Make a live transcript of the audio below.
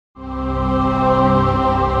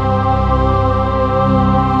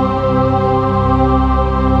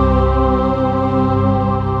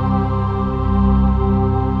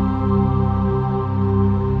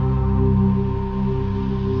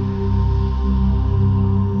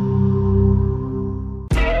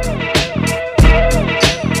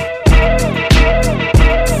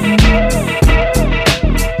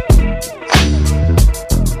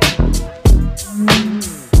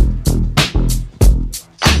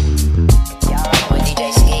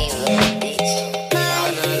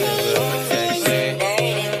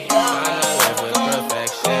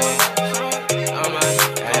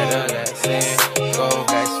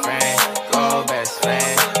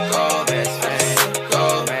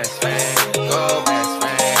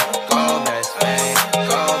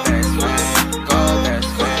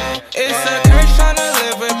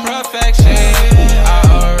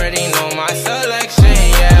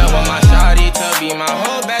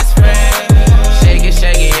best friend. Shake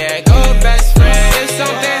it, yeah, go best friend. If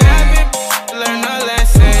something happen, learn a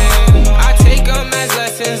lesson. I take them as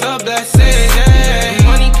lessons or blessings, yeah.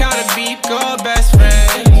 Money counter beef, go best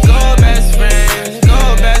friend. Go best friend,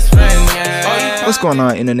 go best friend, yeah. What's going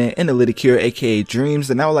on, internet? Analytic here, aka Dreams,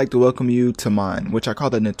 and I would like to welcome you to mine, which I call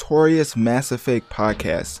the Notorious Mass Effect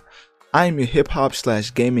Podcast. I am your hip-hop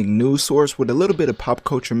 / gaming news source with a little bit of pop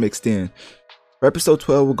culture mixed in. For episode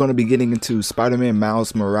 12, we're going to be getting into Spider-Man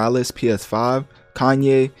Miles Morales PS5,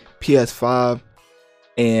 Kanye, PS5,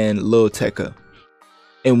 and Lil Tecca.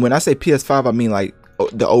 And when I say PS5, I mean like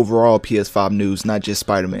the overall PS5 news, not just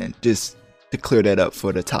Spider-Man, just to clear that up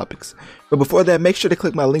for the topics. But before that, make sure to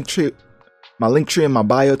click my link tree in my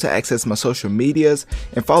bio to access my social medias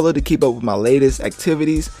and follow to keep up with my latest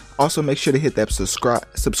activities. Also, make sure to hit that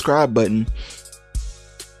subscribe button.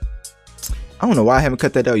 I don't know why I haven't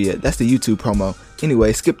cut that out yet. That's the YouTube promo.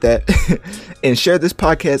 Anyway, skip that. And share this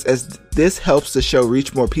podcast, as this helps the show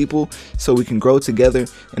reach more people so we can grow together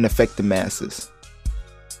and affect the masses.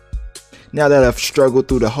 Now that I've struggled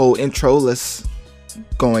through the whole intro, let's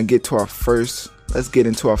go and get into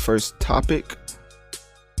our first topic.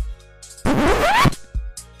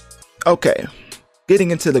 Okay,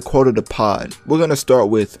 getting into the quote of the pod, we're going to start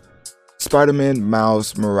with Spider-Man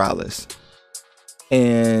Miles Morales.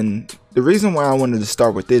 And the reason why I wanted to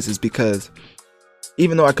start with this is because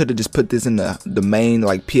even though I could have just put this in the main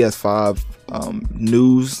like PS5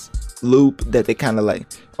 news loop that they kind of like,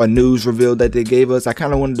 or news reveal that they gave us, I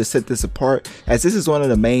kind of wanted to set this apart, as this is one of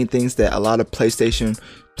the main things that a lot of PlayStation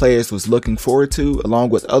players was looking forward to along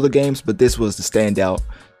with other games, but this was the standout.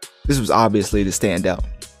 This was obviously the standout.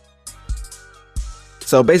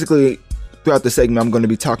 So basically, throughout the segment, I'm going to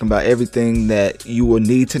be talking about everything that you will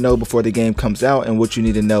need to know before the game comes out, and what you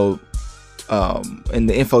need to know, and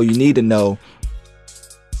the info you need to know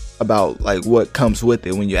about like what comes with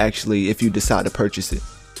it when you actually, if you decide to purchase it.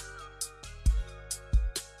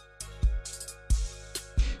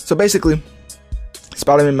 So basically,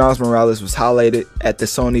 Spider-Man Miles Morales was highlighted at the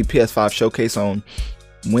Sony PS5 showcase on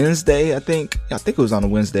Wednesday. I think it was on a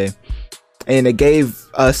Wednesday. And it gave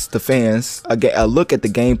us, the fans, a look at the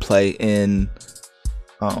gameplay and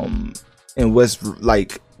was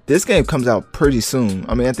like, this game comes out pretty soon.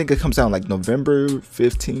 I mean, I think it comes out like November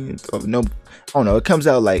 15th. Or no, I don't know. It comes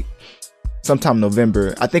out like sometime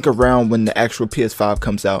November. I think around when the actual PS5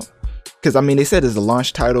 comes out. Because I mean, they said it's a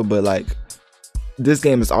launch title, but like this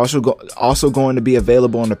game is also going to be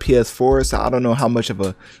available on the PS4. So I don't know how much of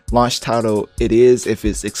a launch title it is if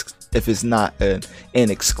it's not an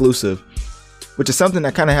exclusive. Which is something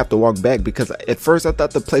I kind of have to walk back, because at first I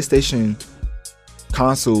thought the PlayStation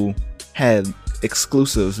console had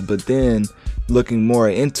exclusives, but then looking more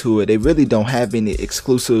into it, they really don't have any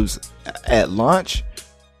exclusives at launch,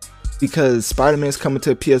 because Spider-Man's coming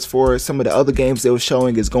to PS4. Some of the other games they were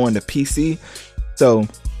showing is going to PC. So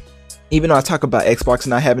even though I talk about Xbox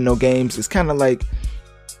not having no games, it's kind of like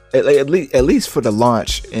at least for the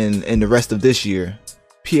launch in the rest of this year,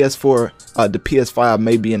 the PS5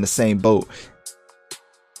 may be in the same boat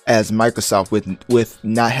as Microsoft with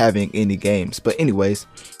not having any games. But anyways,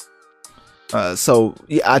 so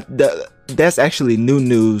yeah, that's actually new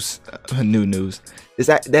news.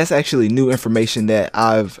 That's actually new information that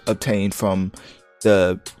I've obtained from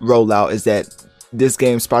the rollout, is that this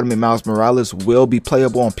game, Spider-Man Miles Morales, will be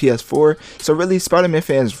playable on PS4. So really, Spider-Man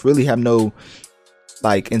fans really have no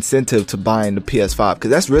like incentive to buying the PS5, because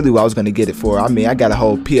that's really what I was going to get it for. I mean, I got a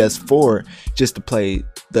whole PS4 just to play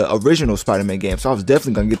the original Spider-Man game, so I was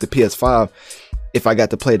definitely going to get the PS5 if I got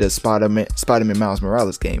to play the Spider-Man Miles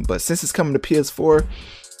Morales game. But since it's coming to PS4,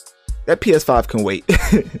 that PS5 can wait.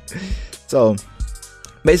 So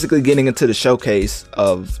basically, getting into the showcase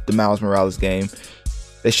of the Miles Morales game,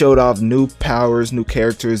 they showed off new powers, new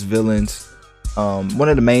characters, villains. One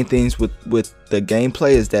of the main things with the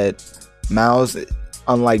gameplay is that Miles,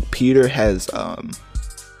 unlike Peter, has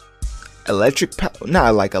electric power,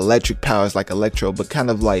 not like electric powers like Electro, but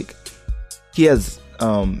kind of like he has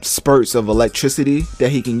spurts of electricity that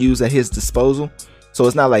he can use at his disposal. So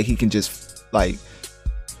it's not like he can just like,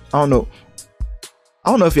 I don't know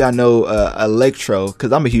if y'all know Electro,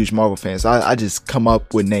 because I'm a huge Marvel fan, so I just come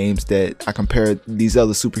up with names that I compare these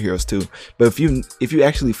other superheroes to. But if you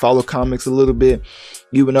actually follow comics a little bit,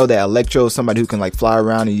 you would know that Electro is somebody who can like fly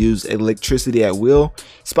around and use electricity at will.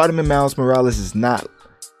 Spider-Man Miles Morales is not.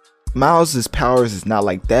 Miles's powers is not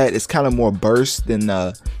like that. It's kind of more burst than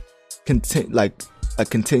like a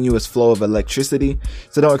continuous flow of electricity.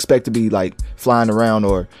 So don't expect to be like flying around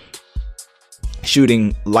or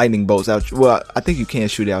shooting lightning bolts out. Well, I think you can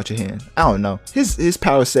shoot it out your hand. I don't know. His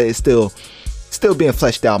power set is still still being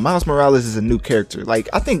fleshed out. Miles Morales is a new character. Like,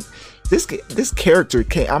 I think this character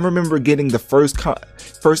came. I remember getting the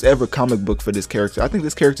first ever comic book for this character. I think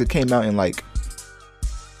this character came out in like,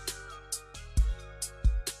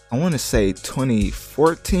 I want to say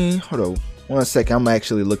 2014. Hold on 1 second. I'm gonna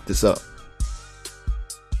actually look this up.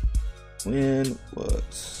 When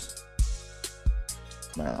was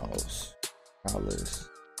Miles Morales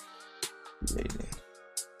created?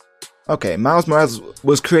 Okay, Miles Morales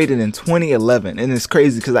was created in 2011, and it's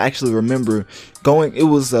crazy because I actually remember going. It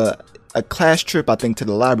was a class trip, I think, to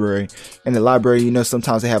the library. In the library, you know,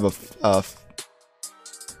 sometimes they have I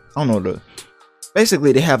don't know,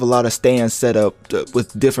 basically they have a lot of stands set up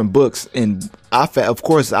with different books, and I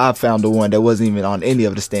found the one that wasn't even on any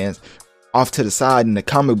of the stands, off to the side in the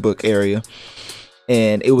comic book area.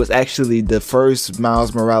 And it was actually the first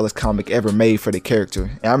Miles Morales comic ever made for the character.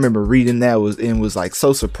 And I remember reading that was like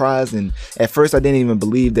so surprised. And at first I didn't even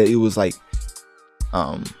believe that it was like,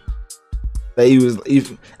 I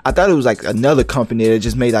thought it was like another company that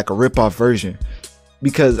just made like a rip-off version,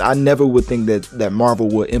 because I never would think that Marvel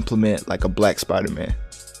would implement like a black Spider-Man.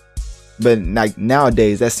 But like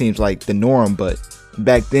nowadays that seems like the norm, but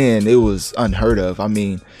back then it was unheard of. I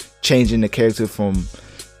mean, changing the character from,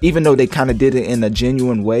 even though they kind of did it in a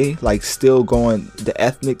genuine way, like still going the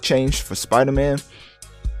ethnic change for Spider-Man,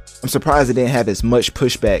 I'm surprised it didn't have as much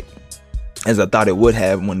pushback as I thought it would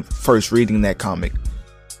have when first reading that comic.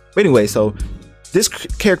 But anyway, so this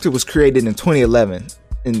character was created in 2011,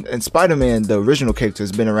 and Spider-Man, the original character,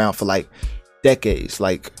 has been around for like decades.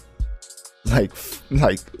 Like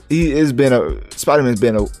Spider-Man's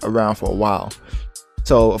been around for a while.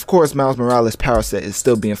 So, of course, Miles Morales' power set is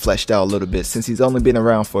still being fleshed out a little bit, since he's only been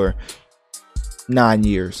around for 9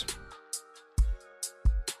 years.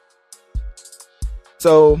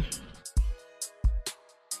 So,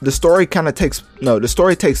 the story takes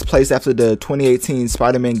place after the 2018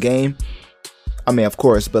 Spider-Man game. I mean, of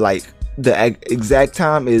course, but like the exact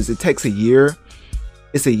time it takes a year.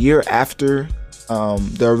 It's a year after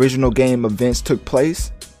the original game events took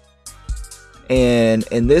place. And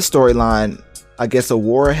in this storyline, I guess a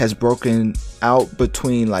war has broken out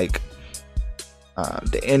between like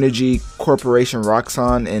the Energy Corporation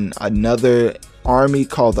Roxxon and another army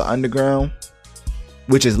called the Underground,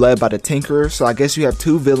 which is led by the Tinkerer. So I guess you have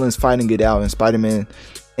two villains fighting it out, and Spider-Man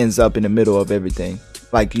ends up in the middle of everything,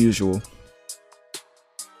 like usual.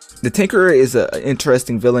 The Tinkerer is an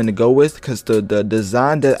interesting villain to go with, because the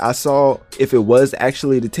design that I saw, if it was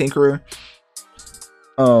actually the Tinkerer,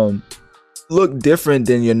 look different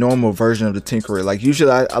than your normal version of the Tinkerer. Like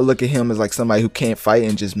usually I look at him as like somebody who can't fight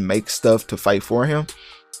and just make stuff to fight for him.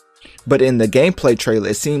 But in the gameplay trailer,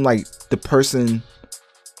 it seemed like the person,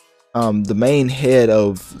 the main head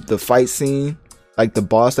of the fight scene, like the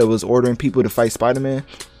boss that was ordering people to fight Spider-Man,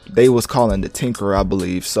 they was calling the Tinkerer, I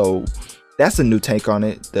believe. So that's a new take on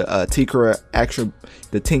it. The Tinkerer, actually,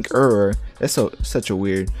 the Tinkerer. That's such a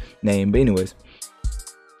weird name. But anyways,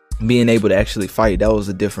 being able to actually fight, that was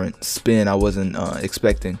a different spin I wasn't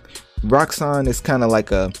expecting. Roxxon is kind of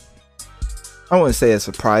like I wouldn't say a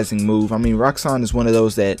surprising move. I mean, Roxxon is one of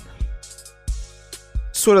those that,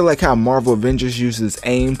 sort of like how Marvel Avengers uses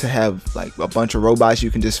AIM to have like a bunch of robots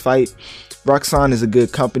you can just fight. Roxxon is a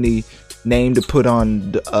good company name to put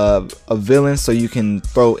on a villain, so you can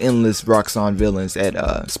throw endless Roxxon villains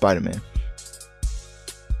at Spider-Man.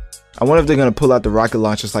 I wonder if they're gonna pull out the rocket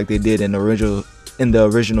launchers like they did in the original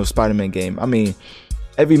Spider-Man game. I mean,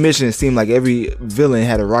 every mission, it seemed like every villain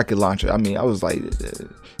had a rocket launcher. I mean, I was like,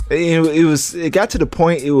 it got to the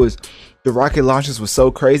point, the rocket launchers was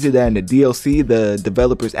so crazy that in the DLC, the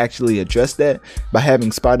developers actually addressed that by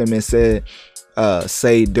having Spider-Man say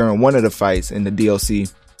during one of the fights in the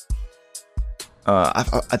DLC, I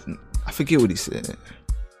forget what he said.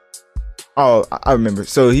 Oh, I remember.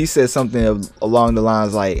 So he said something along the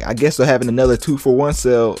lines like, I guess we're having another 2-for-1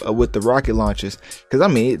 sale with the rocket launchers. Because I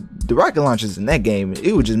mean, the rocket launchers in that game,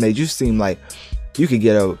 it would just make you seem like you could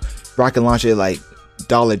get a rocket launcher at like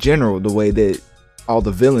Dollar General, the way that all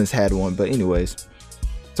the villains had one. But anyways,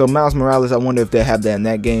 so Miles Morales, I wonder if they'll have that in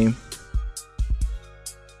that game.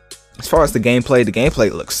 As far as the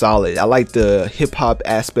gameplay looks solid. I like the hip hop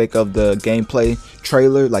aspect of the gameplay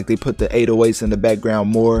trailer. Like they put the 808s in the background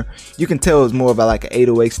more. You can tell it's more about like an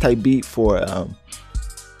 808s type beat for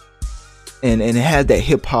and it had that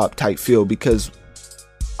hip hop type feel, because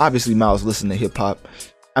obviously Miles listened to hip hop.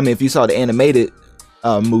 I mean, if you saw the animated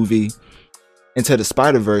movie Into the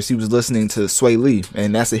Spider-Verse, he was listening to Sway Lee,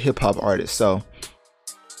 and that's a hip hop artist. So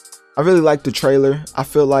I really liked the trailer. I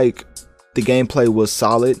feel like the gameplay was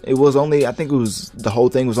solid. It was only, I think the whole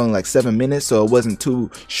thing was only like 7 minutes, so it wasn't too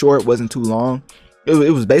short, wasn't too long.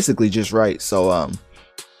 it was basically just right. So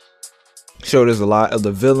showed us a lot of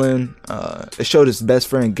the villain. It showed his best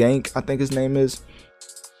friend Gank, I think his name is,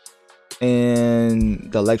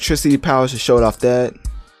 and the electricity powers. It showed off that,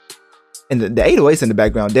 and the 808s in the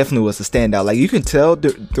background definitely was a standout. Like you can tell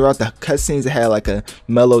throughout the cutscenes, it had like a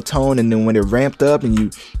mellow tone, and then when it ramped up,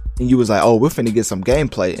 and you was like, oh, we're finna get some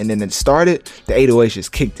gameplay, and then it started, the 808s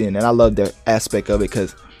just kicked in, and I love that aspect of it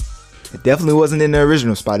because it definitely wasn't in the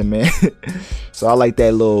original Spider-Man. So I like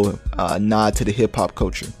that little nod to the hip-hop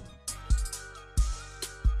culture.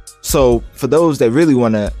 So for those that really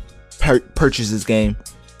want to purchase this game,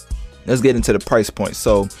 let's get into the price point.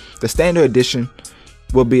 So the standard edition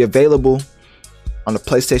will be available on the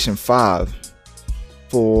PlayStation 5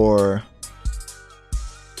 for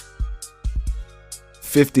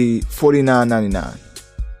 $49.99.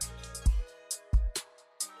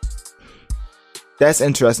 That's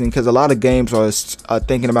interesting because a lot of games are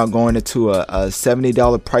thinking about going into a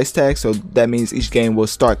 $70 price tag. So that means each game will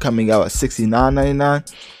start coming out at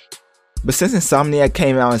 $69.99. But since Insomniac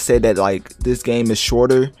came out and said that like this game is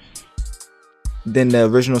shorter than the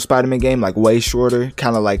original Spider-Man game, like way shorter,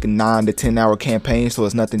 kind of like a 9 to 10 hour campaign, so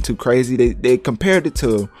it's nothing too crazy. They compared it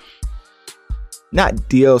to not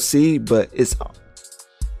DLC, but it's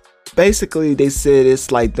basically, they said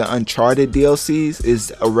it's like the Uncharted DLCs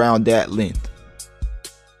is around that length.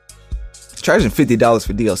 Charging $50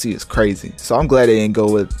 for DLC is crazy, so I'm glad they didn't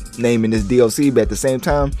go with naming this DLC. But at the same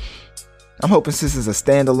time, I'm hoping since it's a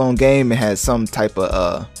standalone game, it has some type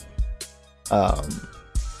of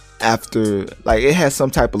after, like it has some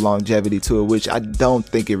type of longevity to it, which I don't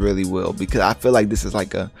think it really will, because I feel like this is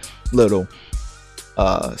like a little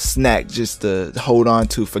snack just to hold on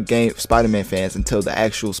to for Spider-Man fans until the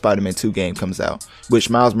actual Spider-Man 2 game comes out, which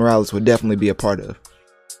Miles Morales would definitely be a part of.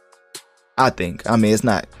 I think. I mean, it's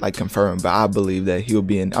not like confirmed, but I believe that he'll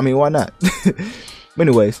be in. I mean, why not? But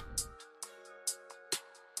anyways,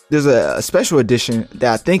 there's a special edition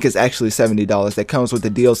that I think is actually $70 that comes with the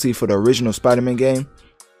DLC for the original Spider-Man game.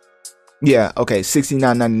 Yeah, okay,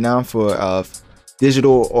 $69.99 for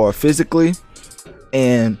digital or physically,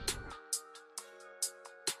 and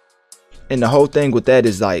the whole thing with that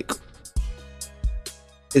is like,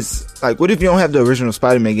 it's like, what if you don't have the original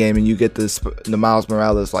Spider-Man game and you get the Miles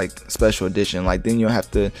Morales like special edition? Like then you'll have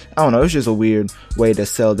to, I don't know, it's just a weird way to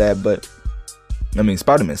sell that. But I mean,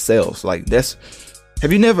 Spider-Man sells. Like that's,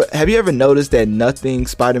 have you ever noticed that nothing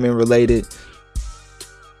Spider-Man related,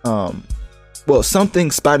 well, something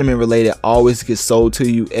Spider-Man related always gets sold to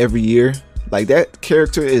you every year? Like that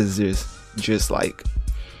character is just like,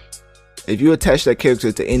 if you attach that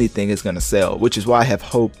character to anything, it's gonna sell, which is why I have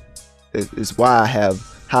hope. It's why I have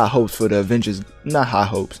high hopes for the Avengers. Not high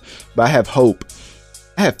hopes, but I have hope.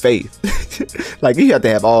 I have faith. Like you have to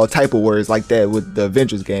have all type of words like that with the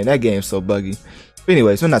Avengers game. That game's so buggy. But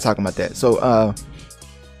anyways, we're not talking about that. So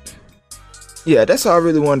yeah, that's all I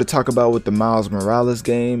really wanted to talk about with the Miles Morales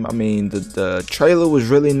game. I mean, the trailer was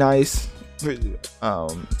really nice. The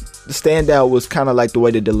standout was kind of like the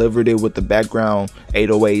way they delivered it with the background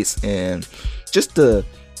 808s and just the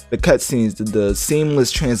cutscenes, the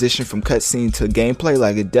seamless transition from cutscene to gameplay.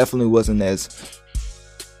 Like it definitely wasn't as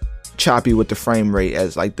choppy with the frame rate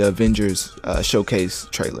as like the Avengers showcase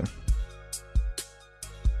trailer.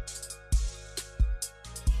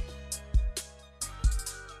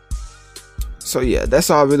 So yeah, that's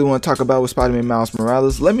all I really want to talk about with Spider-Man Miles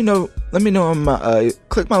Morales. Let me know on my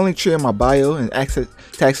click my link tree in my bio and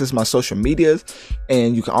access my social medias,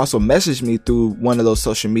 and you can also message me through one of those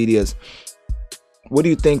social medias. What do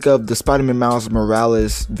you think of the Spider-Man Miles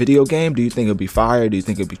Morales video game? Do you think it'll be fire? Do you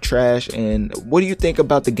think it'll be trash? And what do you think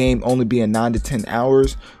about the game only being 9 to 10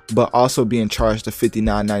 hours, but also being charged a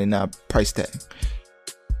 $59.99 price tag?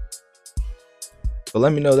 But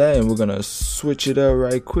let me know that, and we're gonna switch it up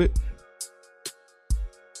right quick.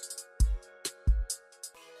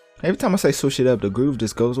 Every time I say switch it up, the groove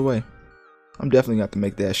just goes away. I'm definitely gonna have to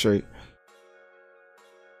make that shirt.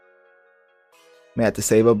 May have to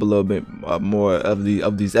save up a little bit more of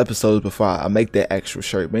these episodes before I make that actual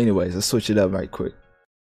shirt. But anyways, let's switch it up right quick.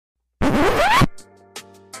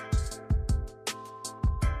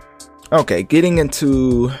 Okay, getting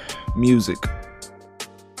into music.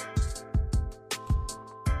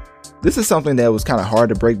 This is something that was kind of hard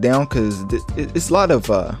to break down because it's a lot of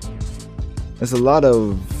there's a lot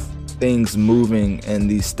of things moving in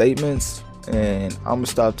these statements, and I'm gonna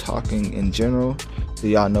stop talking in general so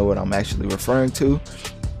y'all know what I'm actually referring to.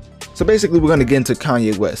 So basically, we're gonna get into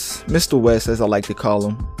Kanye West, Mr. West, as I like to call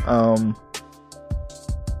him.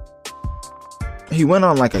 He went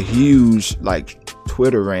on like a huge like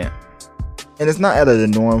Twitter rant, and it's not out of the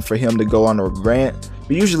norm for him to go on a rant,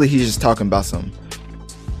 but usually he's just talking about some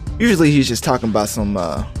usually he's just talking about some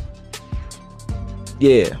that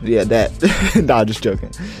nah, just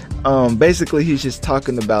joking. Basically he's just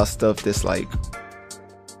talking about stuff that's like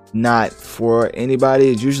not for anybody.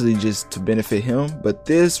 It's usually just to benefit him, but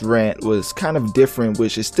this rant was kind of different,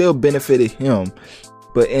 which it still benefited him,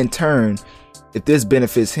 but in turn, if this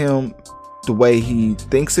benefits him the way he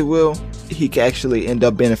thinks it will, he can actually end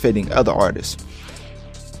up benefiting other artists.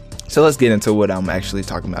 So let's get into what I'm actually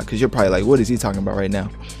talking about, because you're probably like, what is he talking about right now?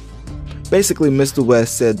 Basically, Mr.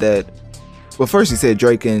 West said that, well, first he said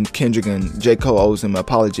Drake and Kendrick and J. Cole owes him an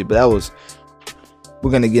apology, but we're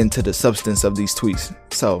going to get into the substance of these tweets.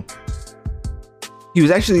 So he was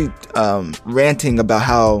actually ranting about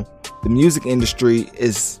how the music industry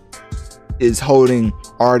is holding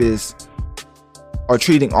artists or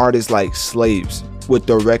treating artists like slaves with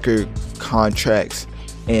their record contracts,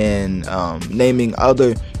 and naming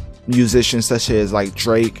other musicians such as like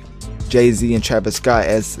Drake, Jay-Z, and Travis Scott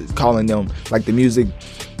as calling them like the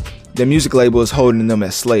music label is holding them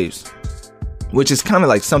as slaves, which is kind of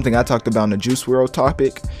like something I talked about in the Juice WRLD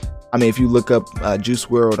topic. I mean, if you look up Juice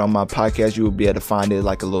WRLD on my podcast, you will be able to find it,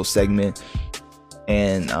 like a little segment.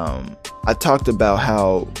 And I talked about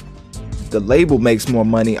how the label makes more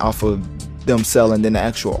money off of them selling than the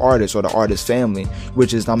actual artist or the artist family,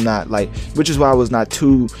 which is why I was not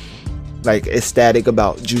too like ecstatic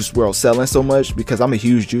about Juice WRLD selling so much, because I'm a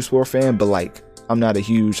huge Juice WRLD fan, but like I'm not a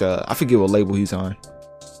huge I forget what label he's on,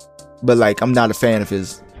 but like I'm not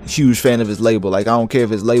a huge fan of his label. Like I don't care if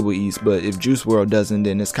his label eats, but if Juice WRLD doesn't,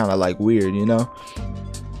 then it's kind of like weird, you know.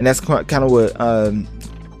 And that's kind of what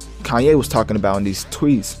Kanye was talking about in these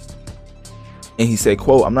tweets. And he said,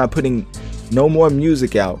 quote, "I'm not putting no more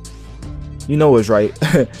music out." You know it's right.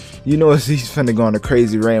 You know he's finna go on a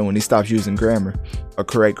crazy rant when he stops using grammar or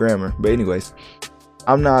correct grammar. But anyways,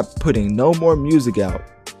 "I'm not putting no more music out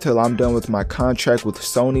till I'm done with my contract with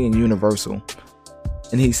Sony and Universal."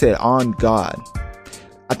 And he said, "On God."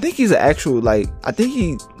 I think he's an actual, like, I think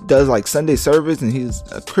he does like Sunday service, and he's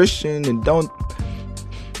a Christian and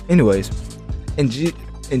anyways, in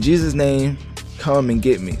Jesus' name, come and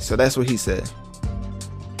get me. So that's what he said.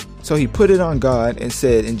 So he put it on God and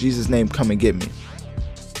said, "In Jesus' name, come and get me."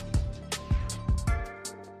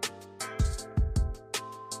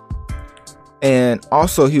 And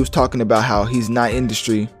also he was talking about how he's not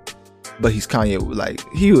industry, but he's Kanye. Like,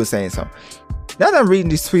 he was saying something. Now that I'm reading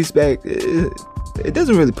these tweets back, it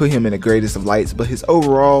doesn't really put him in the greatest of lights, but his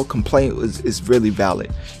overall complaint is really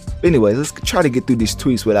valid. But anyways, let's try to get through these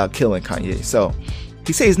tweets without killing Kanye. So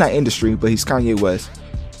he says he's not industry, but he's Kanye West.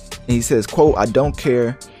 And he says, quote, "I don't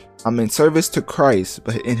care. I'm in service to Christ."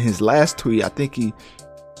 But in his last tweet, I think he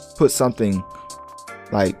put something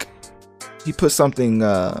like,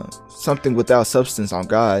 something without substance on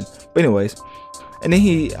God. But anyways, and then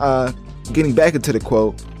he getting back into the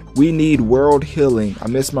quote, "We need world healing. I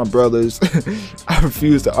miss my brothers. I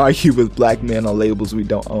refuse to argue with black men on labels we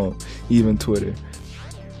don't own, even Twitter."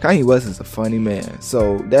 Kanye West is a funny man.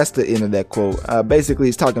 So that's the end of that quote. Basically,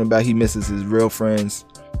 he's talking about he misses his real friends,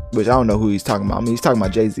 which I don't know who he's talking about. I mean, he's talking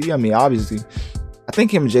about Jay-Z. I mean, obviously, I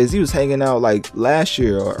think him and Jay-Z was hanging out like last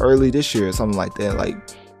year or early this year or something like that. Like,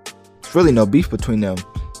 there's really no beef between them.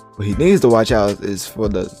 What he needs to watch out is for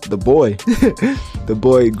the boy, the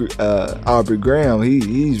boy Aubrey Graham.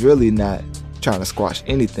 He's really not trying to squash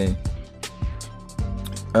anything.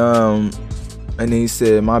 And then he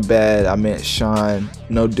said, "My bad, I meant Sean.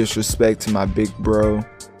 No disrespect to my big bro."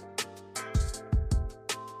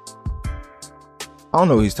 I don't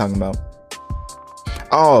know what he's talking about.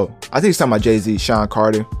 Oh, I think he's talking about Jay-Z, Sean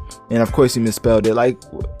Carter. And of course he misspelled it. Like,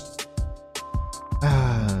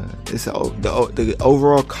 the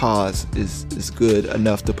overall cause is good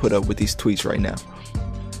enough to put up with these tweets right now.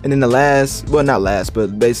 And then the last, well, not last,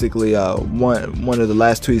 but basically one of the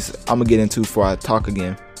last tweets I'm gonna get into before I talk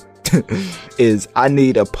again is, "I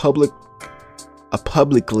need a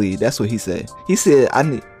publicly," that's what he said. He said,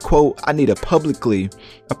 "I need a publicly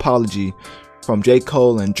apology from J.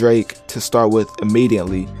 Cole and Drake to start with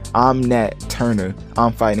immediately. I'm Nat Turner.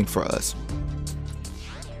 I'm fighting for us."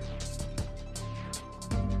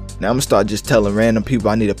 Now I'm gonna start just telling random people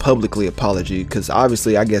I need a publicly apology, because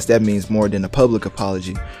obviously I guess that means more than a public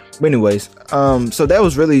apology. But anyways, so that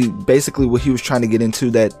was really basically what he was trying to get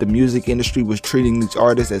into, that the music industry was treating these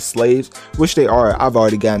artists as slaves, which they are. I've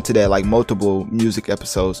already gotten to that, like multiple music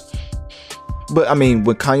episodes. But I mean,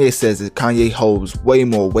 when Kanye says it, Kanye holds way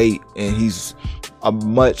more weight, and he's a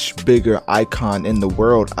much bigger icon in the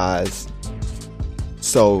world eyes,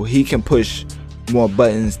 so he can push more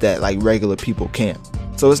buttons that like regular people can't.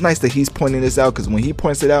 So it's nice that he's pointing this out, because when he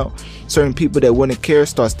points it out, certain people that wouldn't care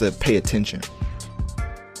starts to pay attention.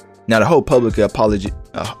 Now the whole public apology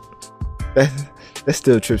That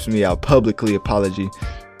still trips me out. Publicly apology.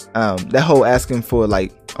 That whole asking for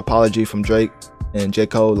like apology from Drake and J.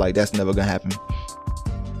 Cole, like that's never gonna happen.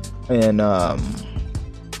 And I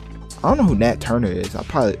don't know who Nat Turner is. I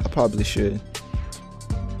probably should.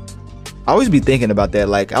 I always be thinking about that.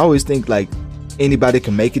 Like I always think like anybody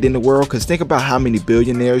can make it in the world, because think about how many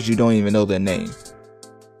billionaires you don't even know their name.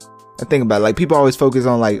 I think about it, like people always focus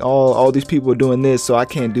on like all these people are doing this, so I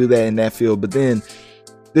can't do that in that field. But then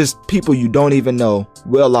there's people you don't even know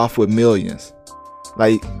well off with millions.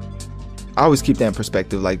 Like I always keep that in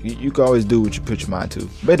perspective. Like you can always do what you put your mind to.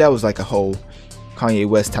 But that was like a whole Kanye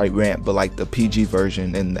West type rant, but like the PG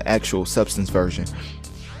version and the actual substance version.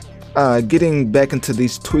 Getting back into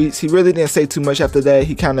these tweets, he really didn't say too much after that.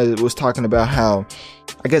 He kind of was talking about how,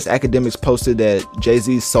 I guess Academics posted that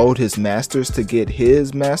Jay-Z sold his masters to get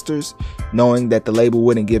his masters, knowing that the label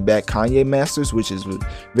wouldn't give back Kanye masters, which is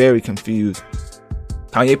very confused.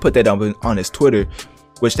 Kanye put that on his Twitter,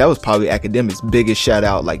 which that was probably Academics' biggest shout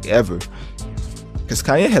out like ever, because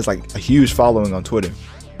Kanye has like a huge following on Twitter.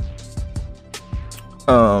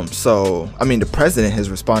 So I mean the president has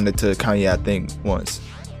responded to Kanye, I think, once.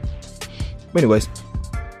 But anyways,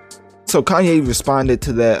 so Kanye responded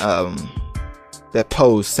to that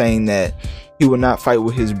post saying that he would not fight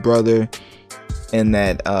with his brother, and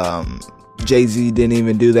that Jay-Z didn't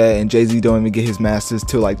even do that, and Jay-Z don't even get his masters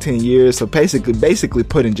till like 10 years. So basically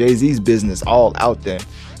putting Jay-Z's business all out there.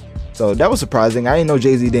 So that was surprising. I didn't know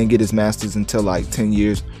Jay-Z didn't get his masters until like 10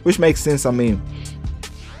 years, which makes sense. I mean,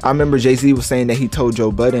 I remember Jay-Z was saying that he told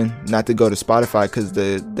Joe Budden not to go to Spotify because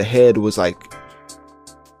the head was like,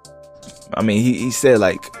 I mean, he said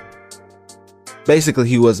like, basically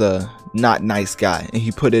he was a not nice guy, and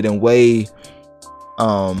he put it in way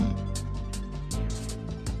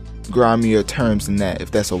grimier terms than that,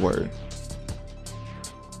 if that's a word.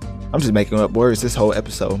 I'm just making up words this whole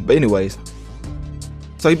episode. But anyways,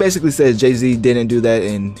 so he basically says Jay-Z didn't do that,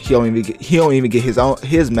 and he don't even get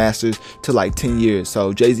his masters to like 10 years.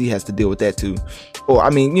 So Jay-Z has to deal with that too. Or I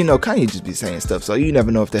mean, you know, Kanye just be saying stuff, so you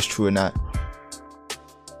never know if that's true or not.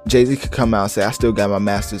 Jay-Z could come out and say, I still got my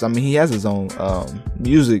masters. I mean, he has his own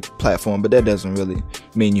music platform, but that doesn't really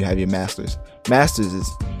mean you have your masters. Masters is,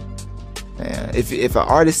 if an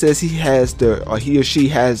artist says he or she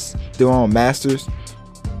has their own masters,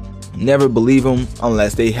 never believe them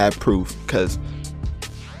unless they have proof. Because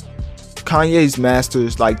Kanye's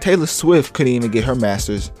masters, like Taylor Swift couldn't even get her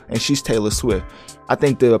masters, and she's Taylor Swift. I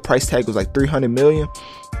think the price tag was like $300 million.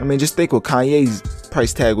 I mean, just think what Kanye's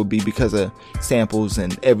price tag would be because of samples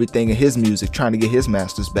and everything in his music, trying to get his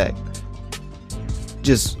masters back.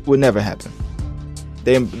 Just would never happen.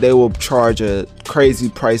 They will charge a crazy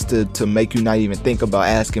price to make you not even think about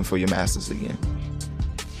asking for your masters again.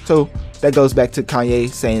 So that goes back to Kanye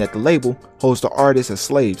saying that the label holds the artists as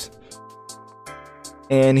slaves.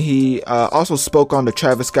 And he also spoke on the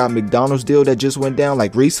Travis Scott McDonald's deal that just went down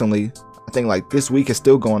like recently. I think like this week is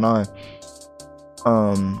still going on.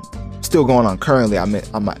 Still going on currently. I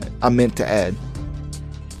meant to add.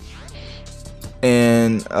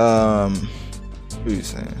 And what are you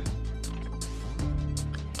saying?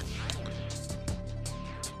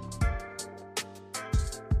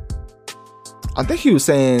 I think he was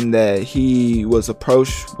saying that he was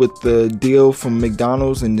approached with the deal from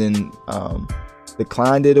McDonald's and then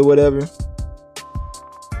declined it or whatever.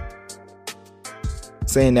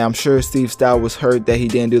 Saying that I'm sure Steve Style was hurt that he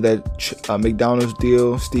didn't do that McDonald's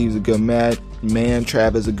deal. Steve's a good man.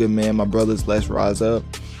 Trav is a good man. My brothers, let's rise up.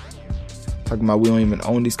 Talking about we don't even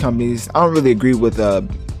own these companies. I don't really agree with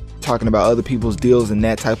talking about other people's deals in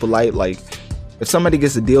that type of light. Like, if somebody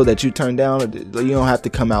gets a deal that you turn down, you don't have to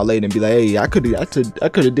come out late and be like, hey, I could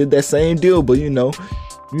have did that same deal, but you know,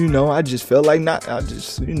 I just felt like not. I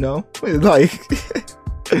just, like.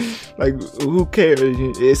 Like, who cares?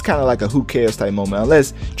 It's kind of like a who cares type moment.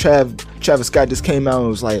 Unless Travis Scott just came out and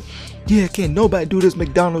was like, yeah, can't nobody do this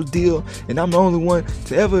McDonald's deal, and I'm the only one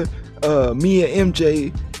to ever, me and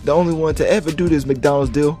MJ, the only one to ever do this McDonald's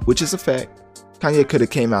deal, which is a fact. Kanye could have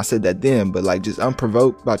came out and said that then, but like just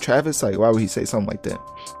unprovoked by Travis, like why would he say something like that?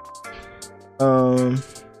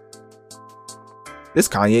 This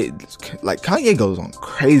Kanye goes on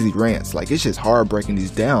crazy rants. Like, it's just hard breaking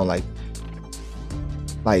these down. Like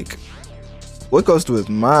what goes through his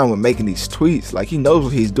mind when making these tweets? Like, he knows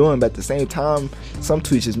what he's doing, but at the same time, some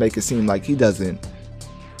tweets just make it seem like he doesn't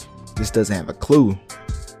have a clue.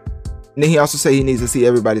 And then he also said he needs to see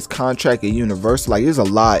everybody's contract at Universal. Like, there's a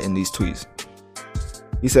lot in these tweets.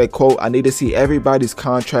 He said, quote, I need to see everybody's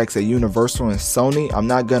contracts at Universal and Sony. I'm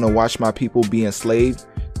not gonna watch my people be enslaved.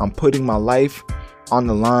 I'm putting my life on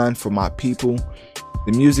the line for my people.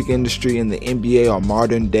 The music industry and the NBA are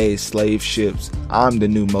modern day slave ships. I'm the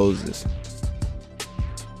new Moses.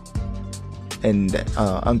 And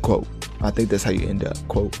unquote. I think that's how you end up.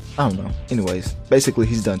 Quote. I don't know. Anyways, basically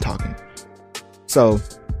he's done talking. So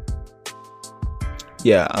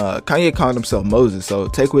yeah, Kanye called himself Moses. So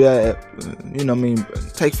take with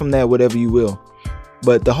that, take from that whatever you will.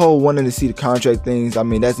 But the whole wanting to see the contract things, I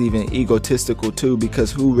mean, that's even egotistical too,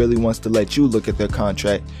 because who really wants to let you look at their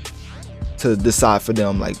contract to decide for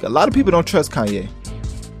them? Like, a lot of people don't trust Kanye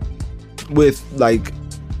with like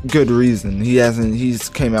good reason. He's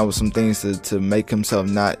came out with some things to make himself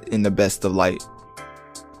not in the best of light.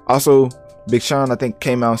 Also, Big Sean, I think,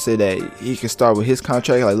 came out and said that he could start with his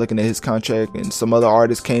contract, like looking at his contract, and some other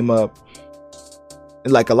artists came up.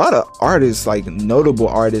 And like a lot of artists, like notable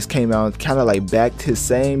artists, came out and kind of like backed his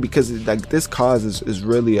saying, because like this cause is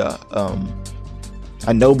really a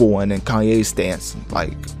noble one in Kanye's stance.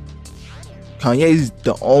 Like, Kanye's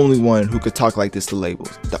the only one who could talk like this to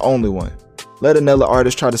labels. The only one. Let another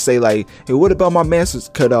artist try to say like, hey, what about my masters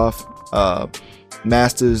cut off?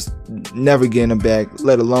 Masters never getting them back,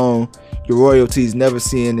 let alone your royalties never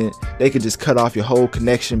seeing it. They could just cut off your whole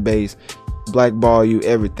connection base, blackball you,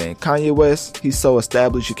 everything. Kanye West, he's so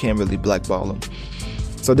established you can't really blackball him.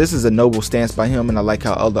 So this is a noble stance by him, and I like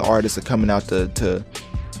how other artists are coming out to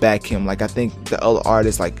back him. Like, I think the other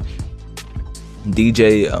artists like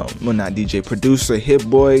producer Hit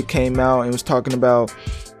Boy came out and was talking about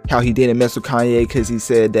how he didn't mess with Kanye because he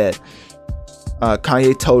said that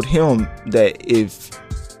Kanye told him that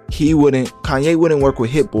Kanye wouldn't work with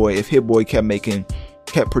Hit Boy if Hit Boy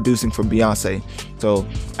kept producing for Beyonce. So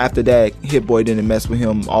after that, Hit Boy didn't mess with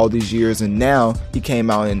him all these years, and now he came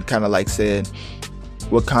out and kind of like said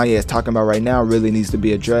what Kanye is talking about right now really needs to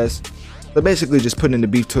be addressed. So basically just putting the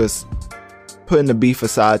beef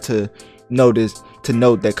aside to note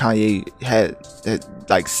that Kanye had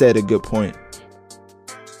like said a good point.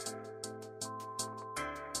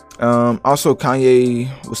 Also, Kanye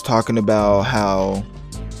was talking about how,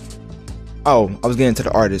 I was getting to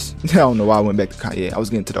the artists. I don't know why I went back to Kanye. I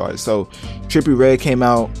was getting to the artists. So Trippie Redd came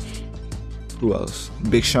out. Who else?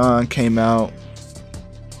 Big Sean came out.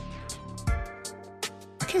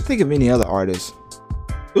 I can't think of any other artists.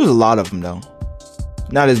 There was a lot of them though.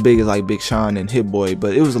 Not as big as like Big Sean and Hit Boy,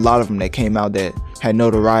 but it was a lot of them that came out that had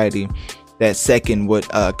notoriety that second what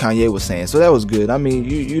Kanye was saying. So that was good. I mean,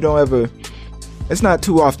 you don't ever... It's not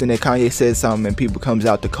too often that Kanye says something and people comes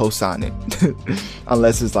out to co-sign it.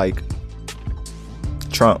 Unless it's like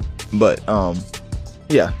Trump. But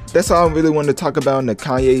yeah, that's all I really wanted to talk about in the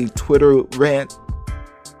Kanye Twitter rant.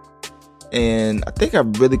 And I think I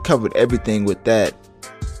really covered everything with that.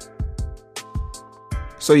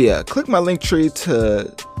 So yeah, click my link tree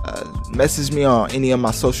to message me on any of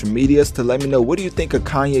my social medias to let me know what do you think of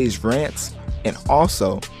Kanye's rants. And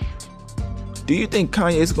also, do you think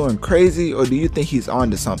Kanye is going crazy, or do you think he's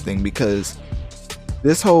on to something? Because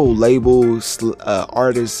this whole label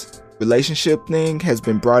artist relationship thing has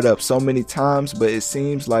been brought up so many times, but it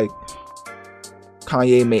seems like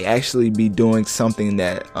Kanye may actually be doing something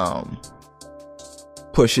that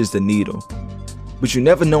pushes the needle. But you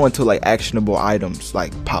never know until like actionable items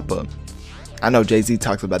like pop up. I know Jay-Z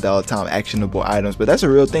talks about that all the time, actionable items, but that's a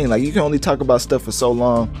real thing. Like, you can only talk about stuff for so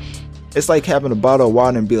long. It's like having a bottle of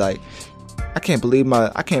water and be like, I can't believe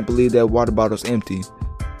that water bottle's empty.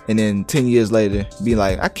 And then 10 years later, be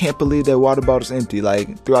like, I can't believe that water bottle's empty.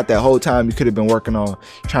 Like, throughout that whole time, you could have been working on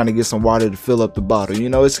trying to get some water to fill up the bottle. You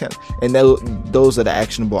know, it's kind of, and those are the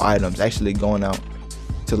actionable items, actually going out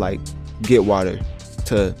to like get water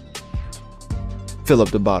to fill up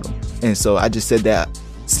the bottle. And so I just said that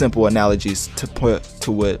simple analogies to put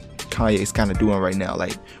to what Kanye is kind of doing right now.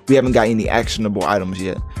 Like, we haven't got any actionable items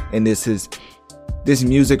yet, and this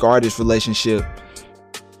music artist relationship,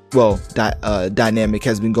 dynamic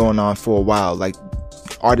has been going on for a while. Like,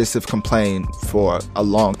 artists have complained for a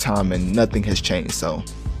long time and nothing has changed. So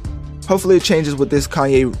hopefully it changes with this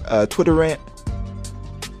Kanye Twitter rant.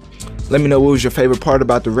 Let me know what was your favorite part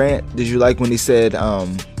about the rant. Did you like when he said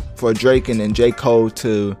for Drake and then J. Cole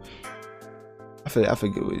to, I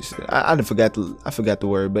forget what he said. I forgot the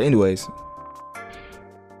word, but anyways.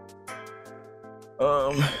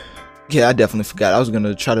 Yeah, I definitely forgot. I was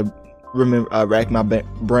gonna try to remember, rack my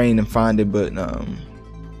brain and find it, but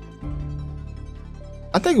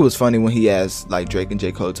I think it was funny when he asked like Drake and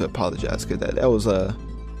J. Cole to apologize, because that was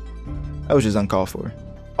just uncalled for.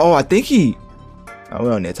 We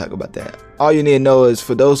don't need to talk about that. All you need to know is,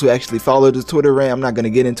 for those who actually follow the Twitter rant, I'm not gonna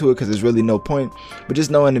get into it because there's really no point. But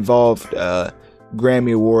just know it involved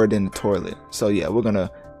Grammy Award in the toilet. So yeah, we're gonna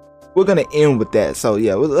end with that. So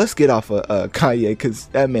yeah, let's get off of Kanye, because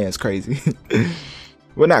that man's crazy.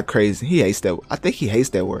 Well, not crazy. He hates that. I think he hates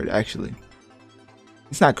that word, actually.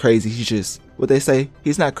 He's not crazy. He's just, what they say,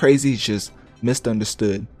 he's not crazy. He's just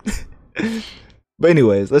misunderstood. But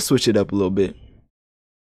anyways, let's switch it up a little bit.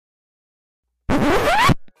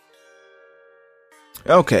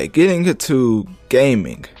 Okay, getting into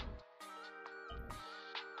gaming.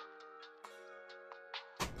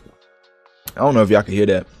 I don't know if y'all can hear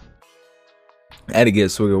that. I had to get a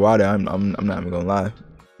swig of water. I'm not even gonna lie.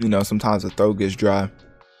 You know, sometimes the throat gets dry,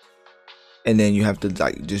 and then you have to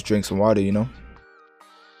like just drink some water. You know.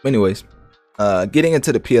 Anyways, getting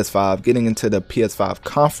into the PS5, getting into the PS5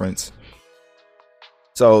 conference.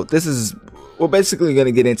 So this is, we're basically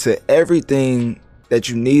gonna get into everything that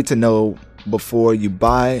you need to know before you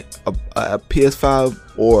buy a PS5,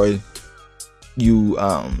 or you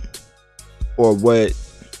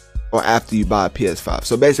or after you buy a PS5.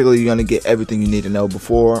 So basically you're gonna get everything you need to know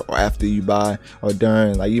before or after you buy, or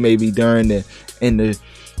during. Like you may be during the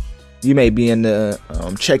you may be in the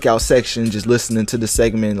checkout section just listening to the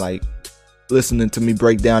segment, like listening to me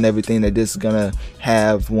break down everything that this is gonna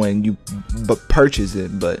have when you purchase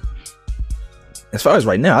it. But as far as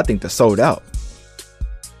right now, I think they're sold out.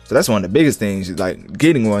 So that's one of the biggest things, like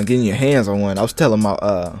getting your hands on one. I was telling my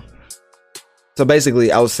so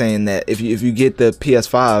basically I was saying that if you get the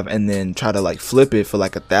PS5 and then try to like flip it for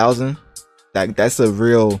like $1,000, like that's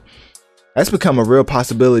become a real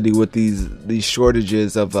possibility with these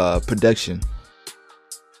shortages of production.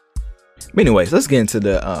 But anyways, let's get into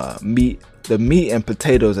the meat and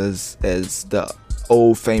potatoes, as the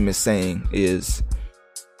old famous saying is,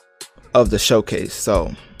 of the showcase.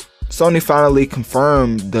 So Sony finally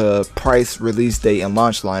confirmed the price, release date, and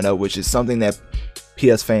launch lineup, which is something that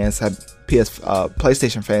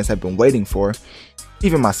PlayStation fans have been waiting for,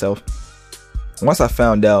 even myself. Once I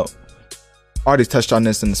found out, I already touched on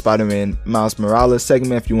this in the Spider-Man Miles Morales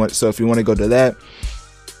segment. If you want to go to that,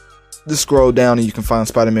 just scroll down and you can find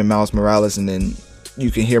Spider-Man Miles Morales, and then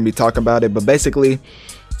you can hear me talk about it. But basically,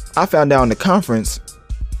 I found out in the conference,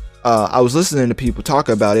 I was listening to people talk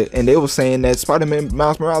about it, and they were saying that Spider-Man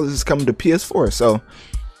Miles Morales is coming to PS4. So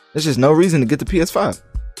there's just no reason to get the PS5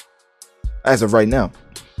 as of right now.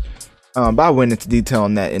 But I went into detail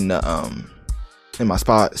on that in my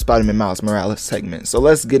Spider-Man Miles Morales segment. So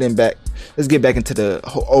let's get back into the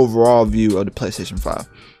whole overall view of the PlayStation 5.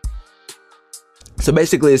 So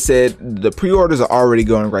basically, it said the pre-orders are already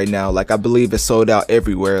going right now. Like I believe it's sold out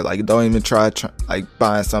everywhere. Like don't even try like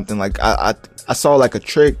buying something. Like I saw like a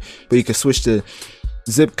trick where you could switch the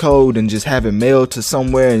zip code and just have it mailed to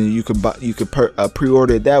somewhere, and you could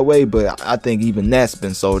pre-order it that way. But I think even that's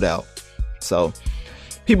been sold out. So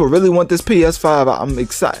people really want this PS5. I'm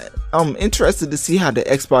excited. I'm interested to see how the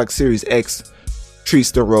Xbox Series X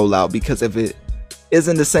treats the rollout, because if it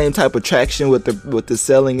isn't the same type of traction with the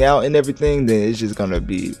selling out and everything, then it's just gonna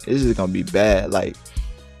be bad. Like,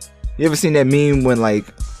 you ever seen that meme when, like,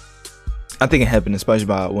 I think it happened in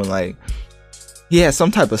SpongeBob, when like he had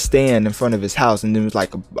some type of stand in front of his house, and there was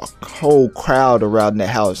like a whole crowd around that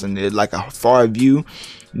house, and it like a far view,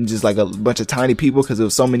 and just like a bunch of tiny people, because there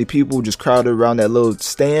was so many people just crowded around that little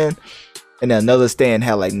stand, and then another stand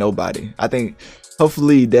had like nobody. I think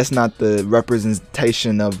hopefully that's not the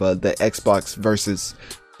representation of the Xbox versus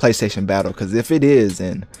PlayStation battle, because if it is,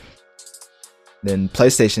 then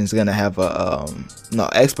PlayStation's gonna have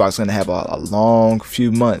Xbox is gonna have a long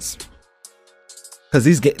few months, because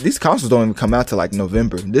these consoles don't even come out till like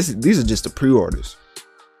November. These are just the pre-orders,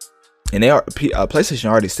 and PlayStation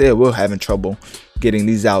already said we're having trouble getting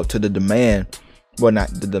these out to the demand. Well, not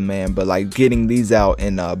the demand, but like getting these out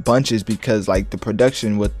in bunches, because like the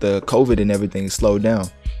production with the COVID and everything slowed down.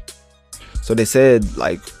 So they said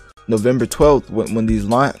like November 12th when these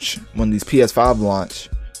PS5 launch,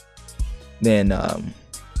 then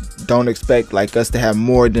don't expect like us to have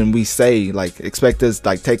more than we say. Like expect us,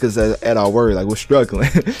 like take us at our word. Like we're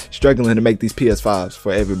struggling to make these PS5s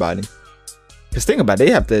for everybody. Because think about it,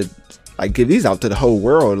 they have to like give these out to the whole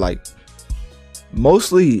world. Like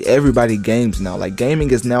mostly everybody games now. Like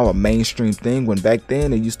gaming is now a mainstream thing, when back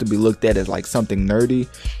then it used to be looked at as like something nerdy,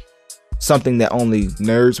 something that only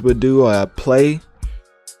nerds would do or play,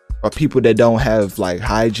 or people that don't have like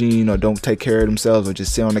hygiene or don't take care of themselves or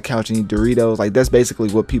just sit on the couch and eat Doritos. Like that's basically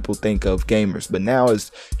what people think of gamers. But now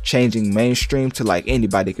it's changing mainstream to like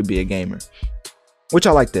anybody could be a gamer, which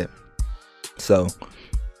I like that. So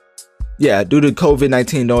yeah, due to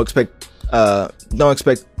COVID-19, don't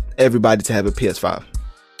expect everybody to have a PS5.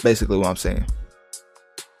 Basically what I'm saying.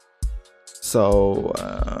 So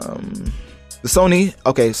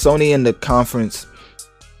Sony in the conference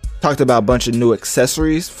talked about a bunch of new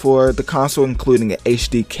accessories for the console, including an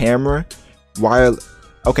HD camera,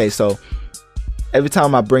 so Every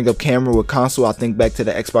time I bring up camera with console, I think back to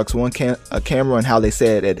the Xbox One camera and how they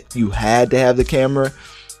said that you had to have the camera.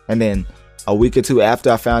 And then a week or two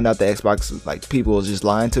after, I found out the Xbox, like, people was just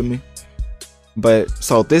lying to me. But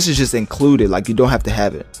so this is just included, like, you don't have to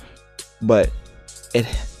have it. But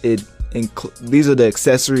these are the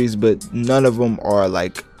accessories, but none of them are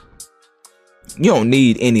like, you don't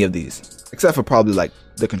need any of these except for probably like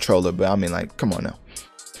the controller. But I mean, like, come on now.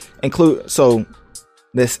 So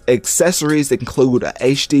this accessories include a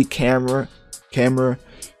HD camera,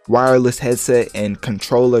 wireless headset, and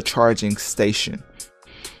controller charging station.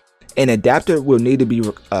 An adapter will need to be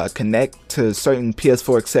connect to certain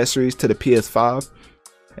PS4 accessories to the PS5,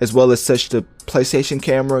 as well as such the PlayStation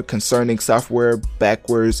camera concerning software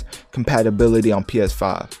backwards compatibility on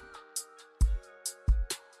PS5.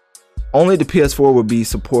 Only the PS4 will be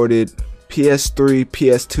supported. PS3,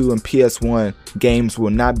 PS2, and PS1 games will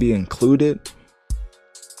not be included.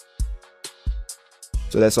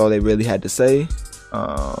 So that's all they really had to say.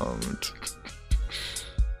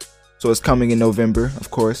 So it's coming in November, of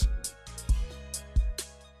course.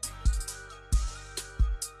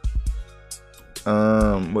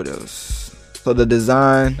 What else? So the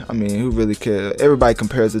design, I mean, who really cares? Everybody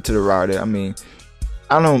compares it to the router. I mean,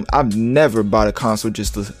 I've never bought a console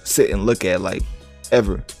just to sit and look at, like,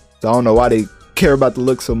 ever. So I don't know why they care about the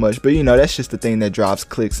look so much, but you know, that's just the thing that drives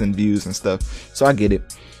clicks and views and stuff. So I get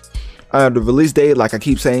it. The release date, like I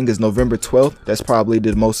keep saying, is November 12th. That's probably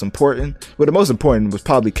the most important. Well, the most important was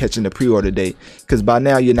probably catching the pre-order date, because by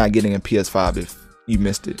now you're not getting a PS5 if you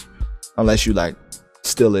missed it, unless you like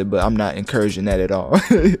steal it. But I'm not encouraging that at all.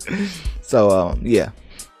 So yeah,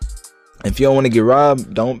 if you don't want to get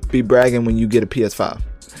robbed, don't be bragging when you get a PS5.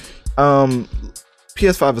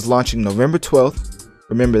 PS5 is launching November 12th.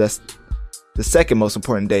 Remember, that's the second most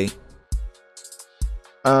important day.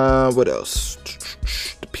 What else?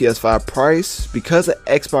 The PS5 price, because the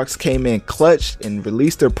Xbox came in clutch and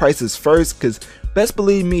released their prices first, because best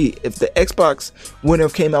believe me, if the Xbox wouldn't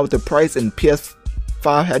have came out with the price and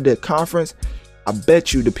PS5 had the conference, I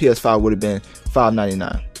bet you the PS5 would have been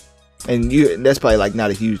 $599. And that's probably like not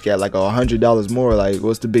a huge gap, like $100 more. Like,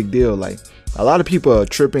 what's the big deal? Like, a lot of people are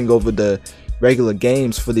tripping over the regular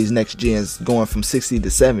games for these next gens going from 60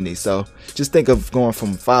 to 70. So just think of going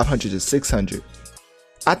from 500 to 600.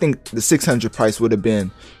 I think the 600 price would have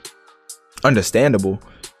been understandable,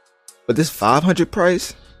 but this 500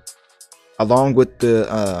 price, along with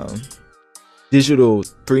the digital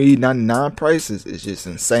 $399 price, is just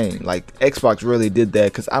insane. Like, Xbox really did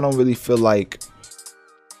that, because I don't really feel like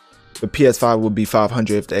the PS5 would be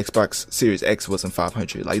 500 if the Xbox Series X wasn't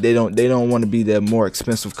 500. Like, they don't want to be the more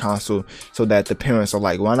expensive console, so that the parents are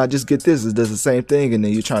like, why not just get this? It does the same thing, and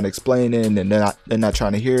then you're trying to explain it, and then they're not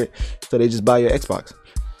trying to hear it, so they just buy your Xbox.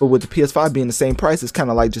 But with the PS5 being the same price, it's kind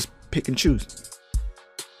of like just pick and choose.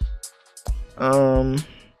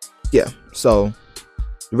 Yeah. So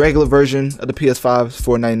the regular version of the PS5 is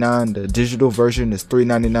 $499. The digital version is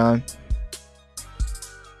 $399.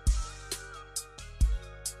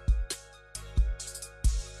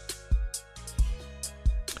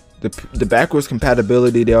 The backwards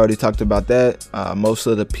compatibility, they already talked about that. Most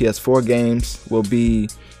of the PS4 games will be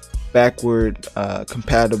backward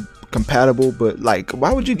compatible, but like,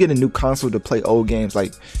 why would you get a new console to play old games?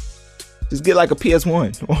 Like, just get like a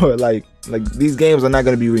PS1, or like these games are not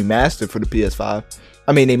going to be remastered for the PS5.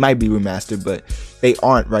 I mean, they might be remastered, but they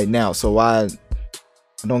aren't right now. So why?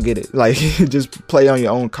 I don't get it. Like, just play on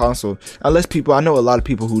your own console. Unless I know a lot of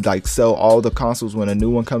people who like sell all the consoles when a new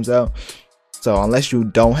one comes out. So unless you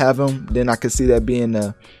don't have them, then I could see that being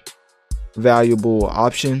a valuable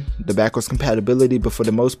option, the backwards compatibility. But for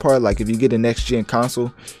the most part, like, if you get a next gen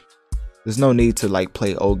console, there's no need to like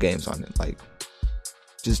play old games on it. Like,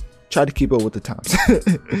 just try to keep up with the times.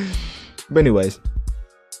 But anyways,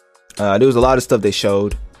 there was a lot of stuff they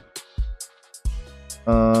showed.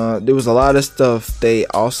 There was a lot of stuff they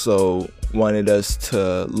also wanted us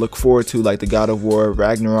to look forward to, like the God of War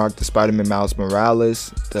Ragnarok, the Spider-Man Miles Morales,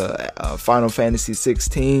 the Final Fantasy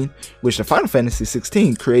 16, which the Final Fantasy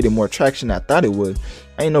 16 created more traction than I thought it would.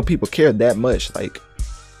 I didn't know people cared that much. Like,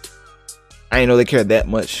 I didn't know they cared that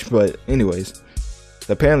much. But anyways,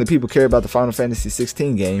 apparently people care about the Final Fantasy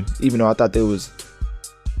 16 game, even though I thought there was...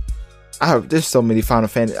 there's so many Final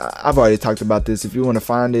Fantasy. I've already talked about this. If you want to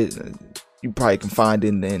find it, you probably can find it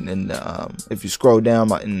in if you scroll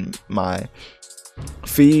down in my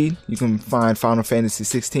feed, you can find Final Fantasy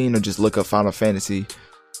 16, or just look up Final Fantasy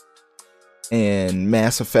and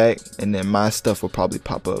Mass Effect, and then my stuff will probably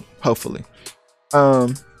pop up, hopefully.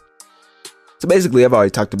 So basically, I've already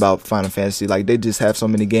talked about Final Fantasy. Like, they just have so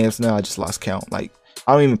many games now, I just lost count. Like,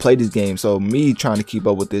 I don't even play these games, so me trying to keep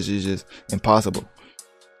up with this is just impossible.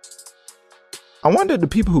 I wonder, the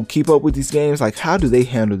people who keep up with these games, like, how do they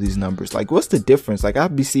handle these numbers? Like, what's the difference? Like,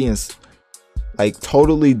 I'd be seeing like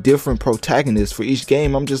totally different protagonists for each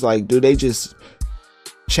game. I'm just like, do they just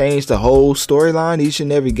change the whole storyline each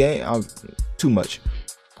and every game? Too much.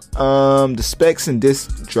 The specs and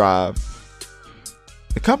disk drive.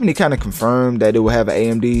 The company kind of confirmed that it will have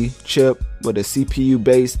an AMD chip with a CPU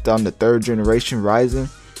based on the 3rd generation Ryzen.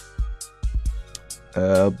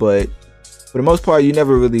 But for the most part, you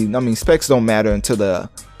never really, I mean, specs don't matter until the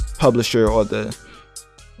publisher or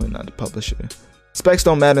not the publisher. Specs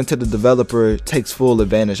don't matter until the developer takes full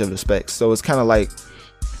advantage of the specs. So it's kind of like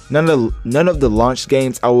none of the launch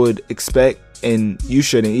games I would expect, and you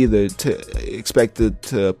shouldn't either, to expect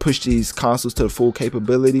to push these consoles to the full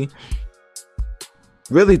capability.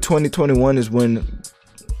 Really, 2021 is when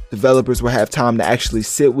developers will have time to actually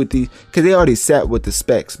sit with the, because they already sat with the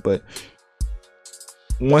specs, but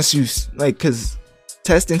once you like, because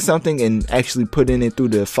testing something and actually putting it through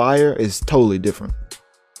the fire is totally different.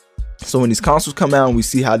 So when these consoles come out and we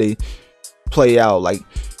see how they play out, like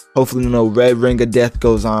hopefully no red ring of death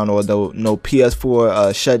goes on, or no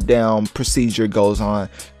PS4 shutdown procedure goes on.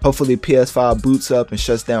 Hopefully PS5 boots up and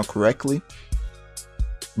shuts down correctly.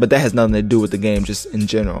 But that has nothing to do with the game, just in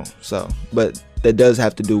general. So, but that does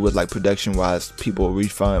have to do with like production wise, people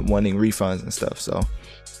wanting refunds and stuff. So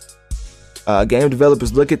game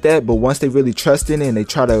developers look at that, but once they really trust in it and they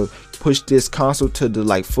try to push this console to the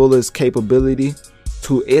like fullest capability,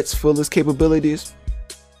 to its fullest capabilities,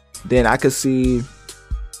 then I could see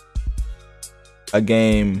a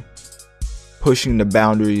game pushing the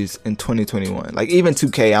boundaries in 2021. Like even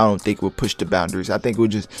 2K, I don't think will push the boundaries. I think it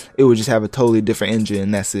would just have a totally different engine,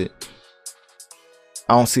 and that's it.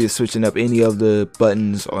 I don't see it switching up any of the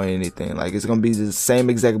buttons or anything. Like it's gonna be the same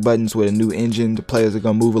exact buttons with a new engine. The players are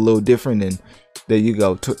gonna move a little different, and there you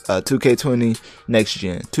go. 2K20 next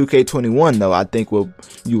gen. 2K21 though, I think we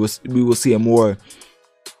will see a more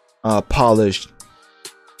polished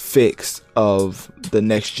fix of the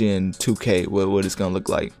next gen 2K. What it's gonna look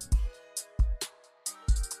like.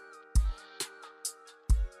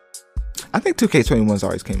 I think 2K21's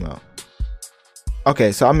always came out.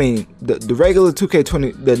 Okay, so I mean, the regular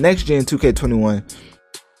 2K20, the next gen 2K21,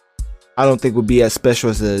 I don't think would be as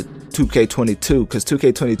special as the 2K22, because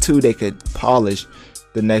 2K22 they could polish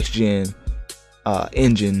the next gen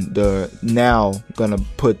engine. They're now gonna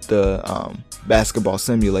put the basketball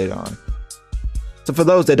simulator on. So for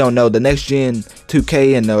those that don't know, the next gen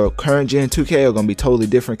 2K and the current gen 2K are gonna be totally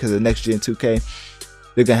different, because the next gen 2K,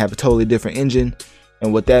 they're gonna have a totally different engine.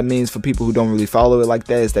 And what that means for people who don't really follow it like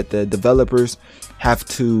that is that the developers have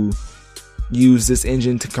to use this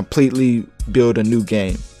engine to completely build a new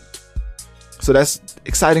game. So that's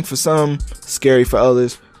exciting for some, scary for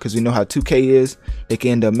others, because we know how 2K is. They can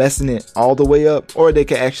end up messing it all the way up, or they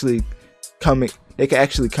can actually come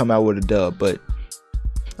out with a dub. But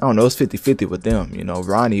I don't know, it's 50-50 with them. You know,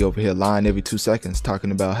 Ronnie over here lying every 2 seconds talking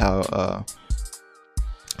about how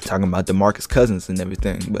talking about DeMarcus Cousins and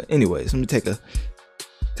everything. But anyways, let me take a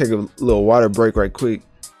little water break right quick.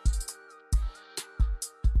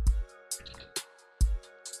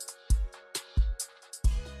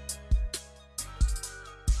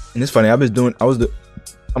 And it's funny, I'm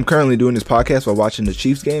currently doing this podcast while watching the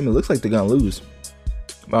Chiefs game. It looks like they're gonna lose.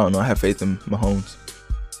 I don't know, I have faith in Mahomes.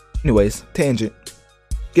 Anyways, tangent.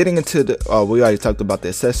 Getting into we already talked about the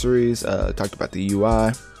accessories, talked about the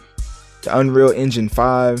UI, the Unreal Engine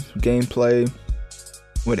 5 gameplay.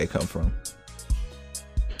 Where'd they come from?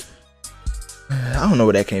 I don't know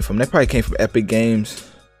where that came from. That probably came from Epic Games.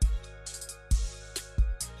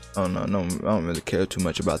 Oh no, I don't really care too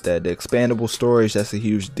much about that. The expandable storage, that's a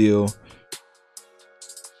huge deal,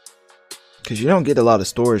 because you don't get a lot of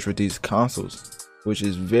storage with these consoles, which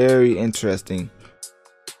is very interesting.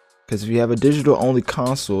 Because if you have a digital only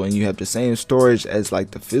console and you have the same storage as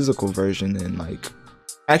like the physical version, and like,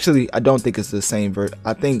 actually I don't think it's the same version.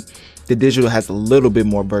 I think the digital has a little bit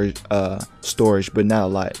more storage, but not a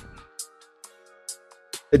lot.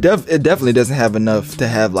 It definitely doesn't have enough to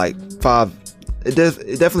have like 5. It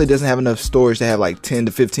definitely doesn't have enough storage to have like 10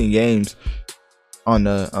 to 15 games on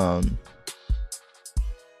the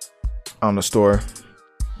store.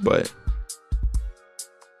 But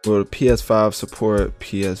will the PS5 support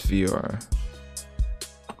PSVR?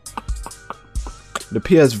 The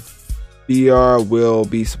PSVR will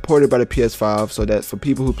be supported by the PS5, so that for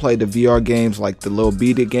people who play the VR games, like the little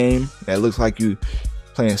Beat It game that looks like you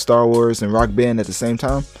playing Star Wars and Rock Band at the same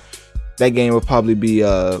time, that game will probably be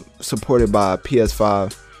supported by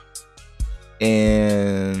PS5.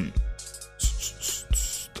 And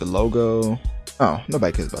the logo, Oh,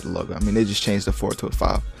 nobody cares about the logo. I mean, they just changed the 4 to a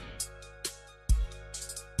 5.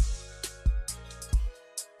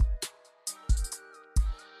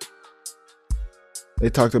 They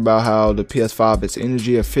talked about how the PS5 is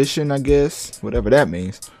energy efficient, I guess, whatever that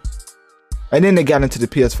means. And then they got into the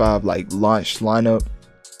PS5 like launch lineup.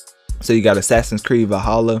 So you got Assassin's Creed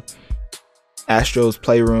Valhalla, Astro's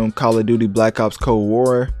Playroom, Call of Duty Black Ops Cold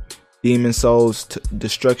War, Demon Souls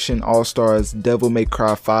Destruction All-Stars, Devil May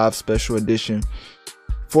Cry 5 Special Edition,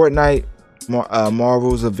 Fortnite,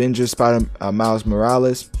 Marvel's Avengers, Miles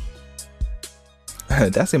Morales.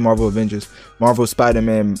 That's in Marvel Avengers. Marvel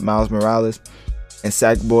Spider-Man Miles Morales, and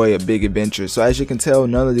Sackboy: A Big Adventure. So as you can tell,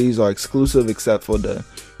 none of these are exclusive except for the...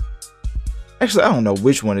 Actually, I don't know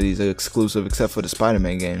which one of these are exclusive except for the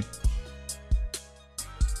Spider-Man game.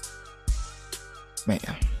 Man,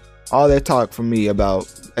 all that talk from me about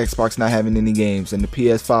Xbox not having any games, and the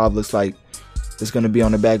PS5 looks like it's going to be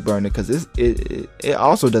on the back burner because it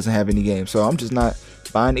also doesn't have any games. So I'm just not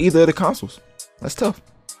buying either of the consoles. That's tough.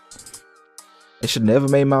 They should never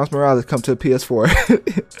made Miles Morales come to a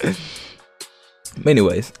PS4.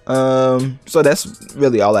 Anyways, so that's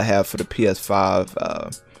really all I have for the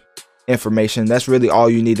PS5 information. That's really all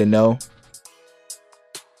you need to know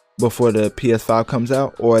before the PS5 comes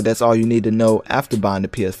out, or that's all you need to know after buying the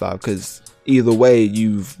PS5, because either way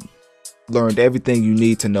you've learned everything you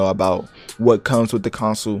need to know about what comes with the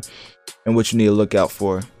console and what you need to look out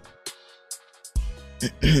for.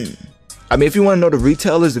 I mean, if you want to know the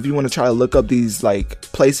retailers, if you want to try to look up these like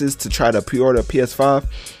places to try to pre-order a PS5,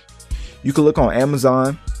 you can look on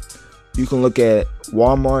Amazon, you can look at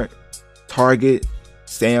Walmart, Target,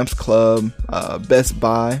 Sam's Club, Best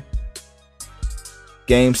Buy,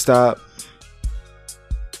 GameStop.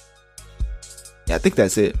 Yeah, I think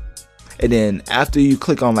that's it. And then after you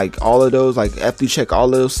click on like all of those, like after you check all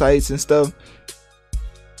of those sites and stuff,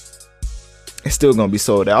 it's still gonna be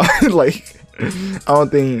sold out. Like, I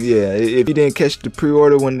don't think, yeah, if you didn't catch the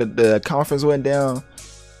pre-order when the conference went down,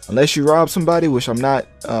 unless you rob somebody, which I'm not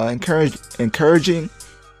encouraging,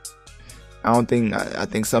 I don't think, I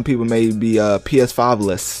think some people may be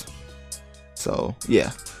PS5-less. So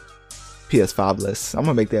yeah, PS5-less. I'm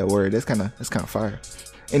gonna make that word. That's kind of fire.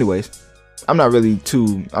 Anyways, I'm not really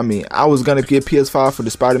too, I mean, I was gonna get PS5 for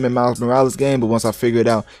the Spider-Man Miles Morales game, but once I figured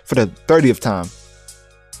out, for the 30th time,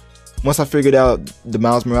 once I figured out the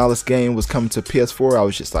Miles Morales game was coming to PS4, I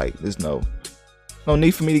was just like, there's no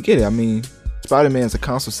need for me to get it. I mean, Spider-Man's a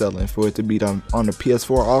console seller, and for it to be on the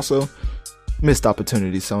PS4 also, missed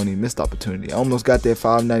opportunity, Sony, missed opportunity. I almost got that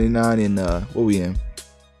 $5.99 in, what we in?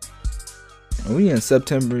 We in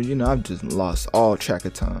September. You know, I've just lost all track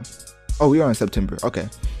of time. Oh, we are in September. Okay.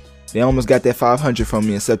 They almost got that $500 from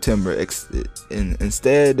me in September. And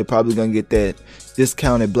instead, they're probably gonna get that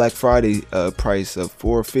discounted Black Friday price of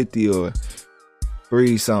 $4.50 or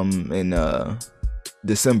 $3 something in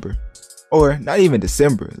December, or not even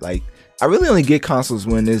December. Like, I really only get consoles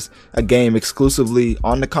when there's a game exclusively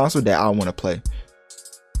on the console that I want to play.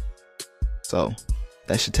 So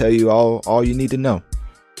that should tell you all you need to know.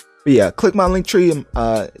 But yeah, click my link tree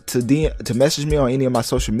to message me on any of my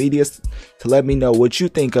social medias to let me know what you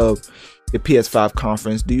think of the PS5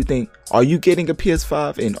 conference. Are you getting a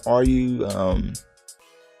PS5, and are you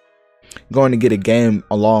going to get a game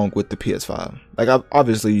along with the PS5? Like,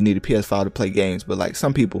 obviously you need a PS5 to play games, but like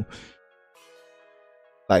some people,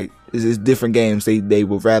 like, it's different games they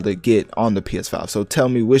would rather get on the PS5. So tell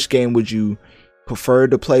me, which game would you prefer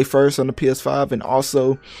to play first on the PS5, and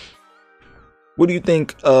also, what do you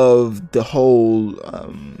think of the whole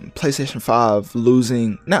PlayStation 5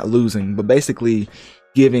 not losing, but basically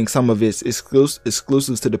giving some of its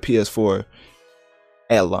exclusives to the PS4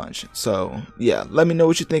 at launch? So yeah, let me know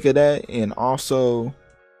what you think of that, and also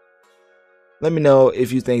let me know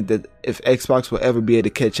if you think that if Xbox will ever be able to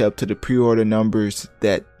catch up to the pre-order numbers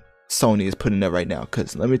that Sony is putting up right now,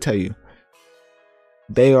 because let me tell you,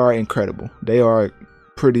 they are incredible. They are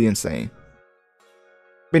pretty insane.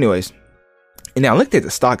 But anyways, and now I looked at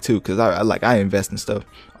the stock too, because I invest in stuff.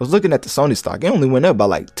 I was looking at the Sony stock. It only went up by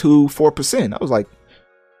like 4%. I was like,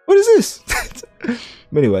 what is this?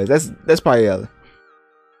 But anyways, that's probably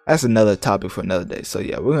that's another topic for another day. So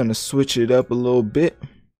yeah, we're gonna switch it up a little bit.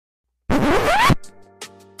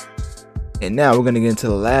 And now we're gonna get into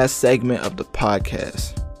the last segment of the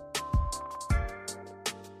podcast.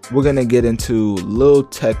 We're gonna get into Lil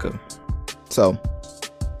Tecca. So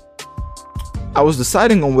I was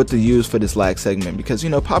deciding on what to use for this last segment, because, you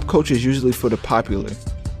know, pop culture is usually for the popular.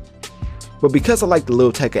 But because I like the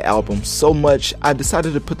Lil Tecca album so much, I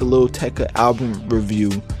decided to put the Lil Tecca album review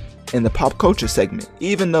in the pop culture segment.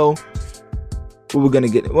 Even though we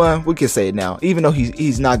can say it now, even though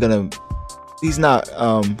he's not gonna he's not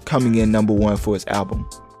coming in number one for his album.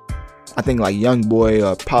 I think like Young Boy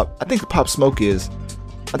or Pop. I think Pop Smoke is.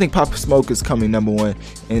 I think Pop Smoke is coming number one,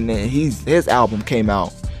 and then his album came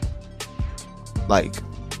out like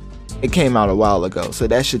it came out a while ago. So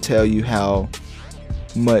that should tell you how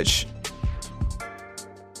much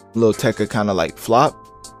Lil Tecca kind of like flopped,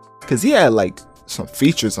 because he had like some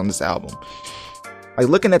features on this album. Like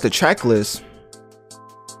looking at the track list,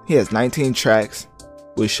 he has 19 tracks,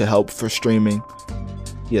 which should help for streaming.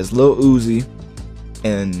 He has Lil Uzi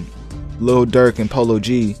and Lil Durk and Polo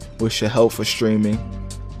G, which should help for streaming.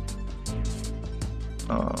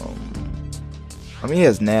 I mean, he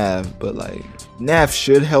has Nav, but like Nav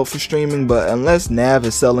should help for streaming, but unless Nav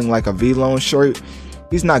is selling like a V-Lone shirt,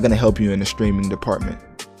 he's not gonna help you in the streaming department.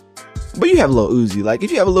 But you have Lil Uzi. Like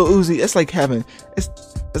if you have a Lil Uzi, it's like having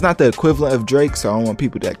it's not the equivalent of Drake, so I don't want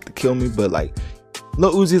people to kill me, but like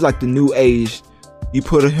Lil Uzi is like the new age. You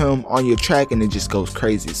put him on your track and it just goes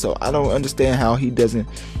crazy. So I don't understand how he doesn't.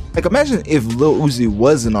 Like imagine if Lil Uzi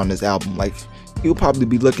wasn't on this album. Like he would probably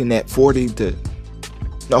be looking at 40 to.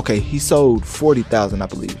 Okay, he sold 40,000, I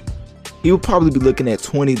believe. He would probably be looking at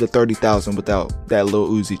 20 to 30,000 without that Lil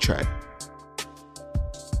Uzi track.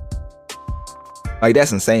 Like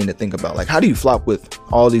that's insane to think about. Like how do you flop with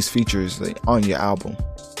all these features like, on your album?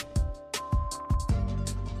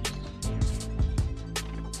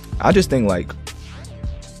 I just think like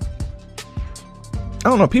I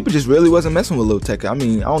don't know, people just really wasn't messing with Lil Tecca. I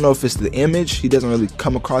mean, I don't know if it's the image. He doesn't really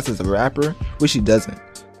come across as a rapper, which he doesn't.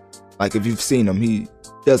 Like if you've seen him, he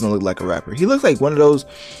doesn't look like a rapper. He looks like one of those.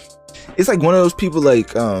 It's like one of those people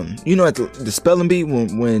like you know at the spelling bee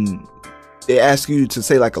when they ask you to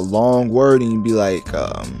say like a long word and you be like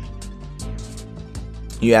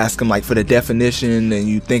you ask him like for the definition and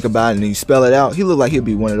you think about it and you spell it out. He look like he'll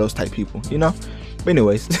be one of those type people, you know. But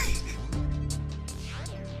anyways.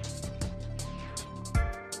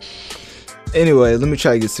 Anyway, let me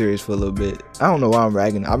try to get serious for a little bit. I don't know why I'm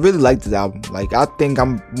ragging. I really like this album. Like I think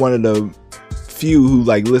I'm one of the few who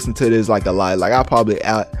like listen to this like a lot. Like I'll probably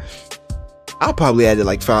added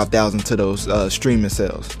like 5,000 to those streaming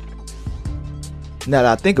sales. Now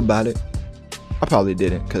that I think about it, I probably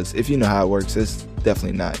didn't, because if you know how it works, it's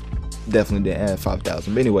definitely didn't add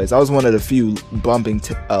 5,000. But anyways, I was one of the few bumping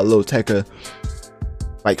Lil Tecca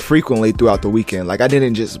like frequently throughout the weekend. Like I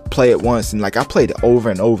didn't just play it once, and like I played it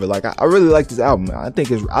over and over. Like I really like this album. I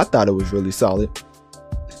thought it was really solid.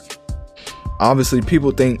 Obviously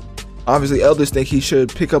elders think he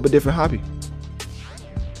should pick up a different hobby.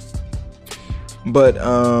 But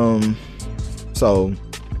so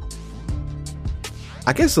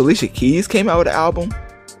I guess Alicia Keys came out with an album,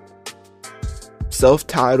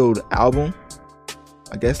 self-titled album.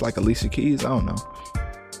 I guess like Alicia Keys, I don't know.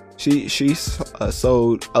 She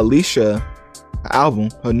sold Alicia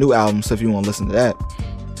album, her new album. So if you want to listen to that,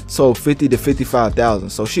 sold 50 to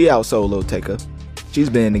 55,000. So she outsold Lil Tecca. She's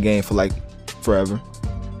been in the game for like forever.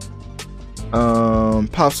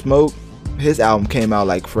 Pop Smoke, his album came out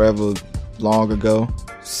like forever long ago.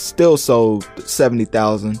 Still sold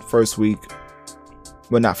 70,000 first week.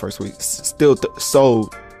 Well, not first week. Still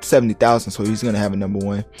sold 70,000. So he's gonna have a number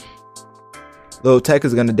one. Lil Tecca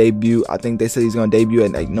is gonna debut. I think they said he's gonna debut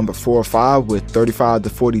at like number 4 or 5 with 35 to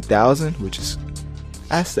 40,000, which is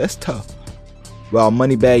that's tough. While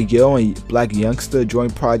Moneybagg Yo and Black Youngster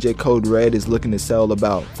joint project Code Red is looking to sell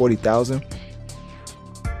about 40,000.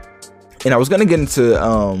 And I was gonna get into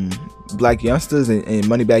Black Youngsters and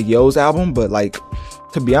Moneybagg Yo's album, but like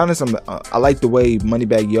to be honest, I like the way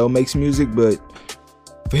Moneybagg Yo makes music, but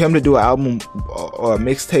for him to do an album or a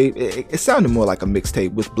mixtape, it sounded more like a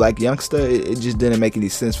mixtape with Black Youngster. It just didn't make any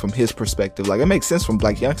sense from his perspective. Like it makes sense from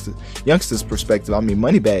Black Youngster's perspective. I mean,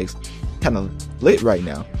 Moneybagg's kind of lit right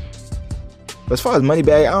now. But as far as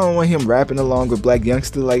Moneybagg, I don't want him rapping along with Black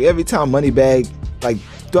Youngster. Like every time Moneybagg, like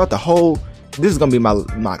throughout the whole, this is gonna be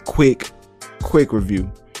my quick review.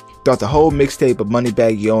 Throughout the whole mixtape of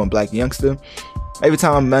Moneybagg Yo and Black Youngster, every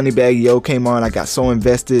time Moneybagg Yo came on, I got so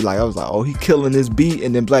invested. Like I was like, oh, he killing this beat.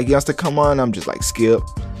 And then Black Youngster come on, I'm just like, skip.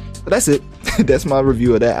 But that's it. That's my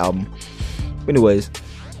review of that album. Anyways,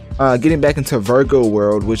 getting back into Virgo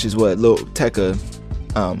World, which is what Lil Tecca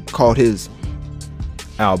called his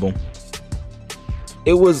album.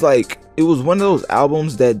 It was one of those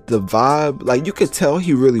albums that the vibe, like you could tell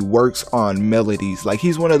he really works on melodies. Like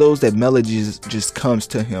he's one of those that melodies just comes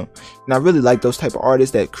to him. And I really like those type of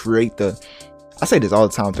artists that create I say this all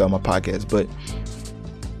the time throughout my podcast, but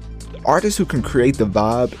artists who can create the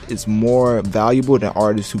vibe is more valuable than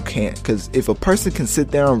artists who can't. Because if a person can sit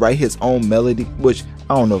there and write his own melody, which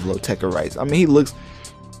I don't know if Lil Tecca writes. I mean, he looks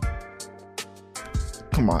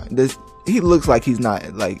like he's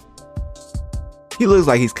not like he looks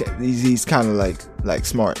like he's kind of like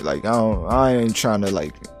smart. Like I ain't trying to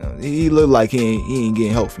like. He look like he ain't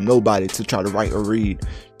getting help from nobody to try to write or read.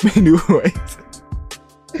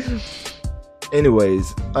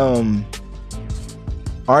 Anyways,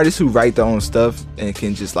 artists who write their own stuff and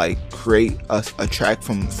can just like create a track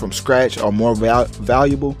from scratch are more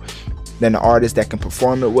valuable than the artists that can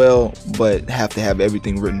perform it well but have to have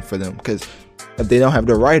everything written for them. Because if they don't have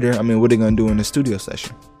the writer, I mean, what are they gonna do in the studio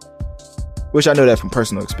session? Which I know that from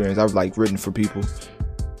personal experience. I've like written for people.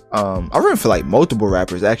 I've written for like multiple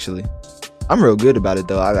rappers actually. I'm real good about it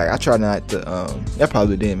though. I try not to. Y'all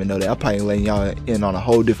probably didn't even know that. I'm probably letting y'all in on a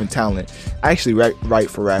whole different talent. I actually write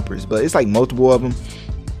for rappers, but it's like multiple of them.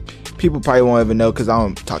 People probably won't ever know because I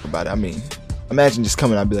don't talk about it. I mean, imagine just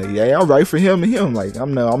coming out and be like, yeah, I'll write for him and him. Like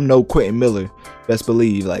I'm no Quentin Miller. Best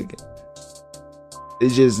believe. Like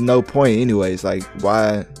it's just no point anyways. Like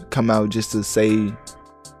why come out just to say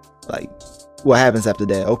like what happens after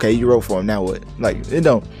that? Okay, you wrote for him. Now what? Like it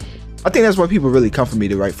don't. I think that's why people really come for me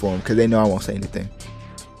to write for them, because they know I won't say anything.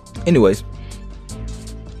 Anyways,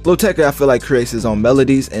 Lil Tecca, I feel like, creates his own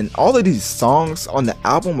melodies, and all of these songs on the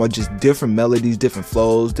album are just different melodies, different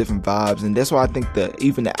flows, different vibes, and that's why I think that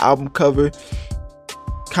even the album cover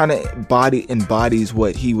kind of embodies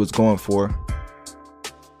what he was going for.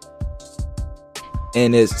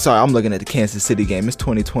 And it's, sorry, I'm looking at the Kansas City game. It's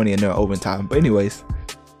 2020 and they're overtime. But anyways,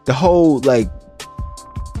 the whole like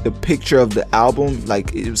the picture of the album,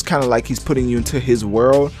 like it was kind of like he's putting you into his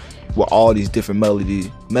world where all these different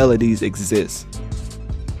melodies exist.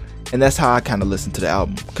 And that's how I kind of listen to the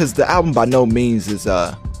album, because the album by no means is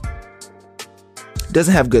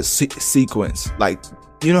doesn't have good sequence. Like,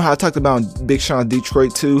 you know how I talked about in Big Sean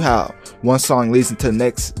Detroit 2, how one song leads into the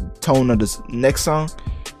next tone of the next song.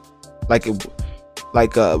 Like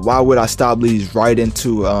Why Would I Stop leads right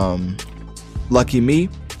into Lucky Me,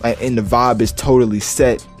 and the vibe is totally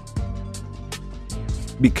set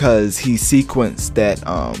because he sequenced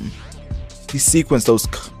those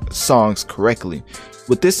songs correctly.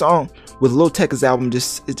 With this song, with Lil Tecca's album, it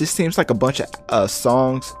just seems like a bunch of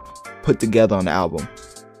songs put together on the album.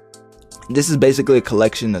 This is basically a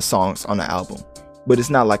collection of songs on the album, but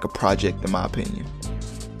it's not like a project in my opinion.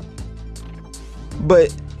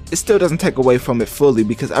 But it still doesn't take away from it fully,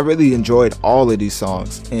 because I really enjoyed all of these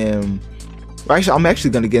songs. And actually, I'm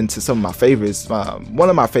actually going to get into some of my favorites. One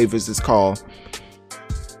of my favorites is called,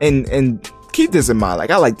 and keep this in mind, like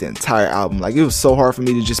I like the entire album. Like it was so hard for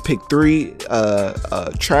me to just pick 3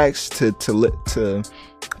 tracks to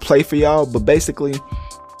play for y'all. But basically,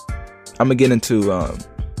 I'm gonna get into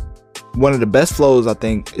one of the best flows I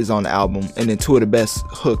think is on the album, and then 2 of the best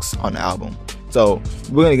hooks on the album. So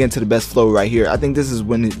we're gonna get into the best flow right here. I think this is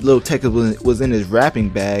when Lil Tecca was in his rapping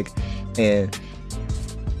bag, and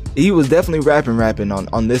he was definitely rapping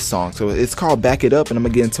on this song. So it's called Back It Up, and I'm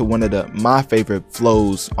gonna get into one of my favorite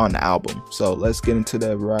flows on the album. So let's get into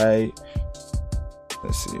that right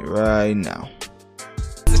now.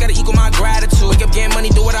 I gotta equal my gratitude. Wake up, getting money,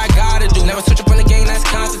 do what I gotta do. Never switch up on the gang that's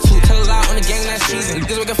constitute. Tell a lie on the gang that's treason.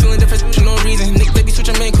 Niggas wake up feeling different for no reason. Niggas, they be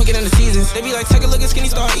switching men quicker than the seasons. They be like, take a look at skinny,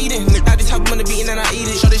 start eating. I be talking on the beat and then I eat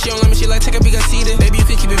it. Show this shit on lemon, she like, take a big seated. Baby, you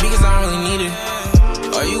can keep it because I don't really need it.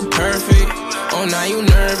 Are you perfect? Oh, now you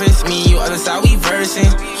nervous. Me and you other side, we versing.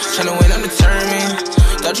 Tryna win, I'm determined.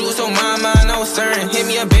 Thought you was on my mind, I was certain. Hit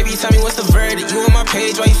me up, baby, tell me what's the verdict. You on my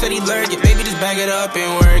page, why you said he lurk it? Baby, just back it up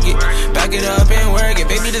and work it. Back it up and work it.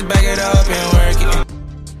 Baby, just back it up and work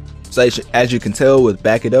it. So as you can tell with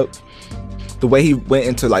Back It Up, the way he went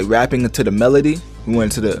into like rapping into the melody, he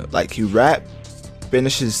went into the, like he rapped,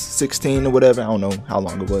 finishes 16 or whatever, I don't know how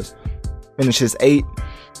long it was, finishes 8,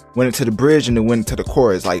 went into the bridge, and then went into the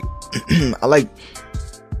chorus. Like I like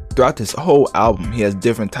throughout this whole album, he has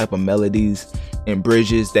different type of melodies and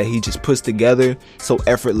bridges that he just puts together so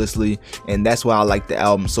effortlessly, and that's why I like the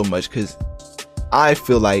album so much, because I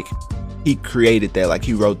feel like he created that, like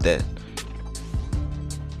he wrote that.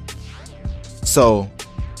 So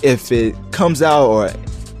if it comes out, or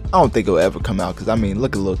I don't think it'll ever come out, because I mean,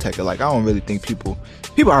 look at Lil Tecca, like I don't really think people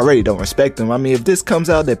already don't respect him. I mean, if this comes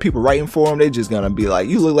out that people writing for him, they just gonna be like,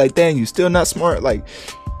 you look like that and you still not smart. Like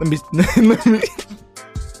let me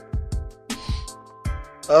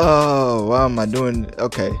oh, why am I doing?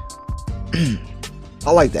 Okay.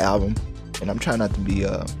 I like the album, and I'm trying not to be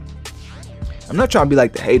I'm not trying to be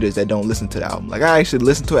like the haters that don't listen to the album. Like I actually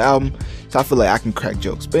listen to an album, so I feel like I can crack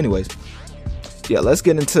jokes. But anyways, yeah, let's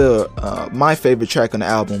get into my favorite track on the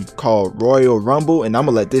album, called Royal Rumble, and I'm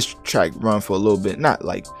gonna let this track run for a little bit, not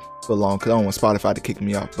like for long, because I don't want Spotify to kick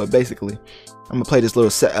me off. But basically, I'm gonna play this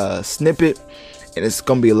little snippet, and it's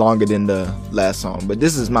gonna be longer than the last song. But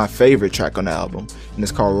this is my favorite track on the album, and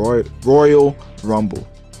it's called Royal Rumble.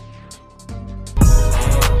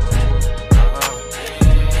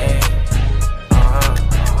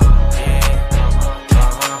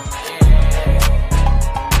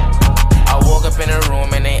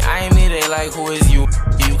 Like, who is you?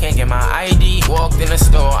 You can't get my ID. Walked in the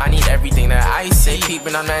store, I need everything that I say.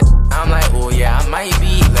 Peeping on that, I'm like, oh yeah, I might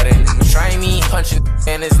be. Let it try me. Punching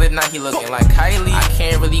in his lip, now he looking like Kylie. I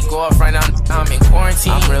can't really go off right now, I'm in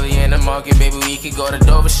quarantine. I'm really in the market, baby, we could go to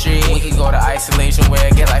Dover Street. We could go to isolation where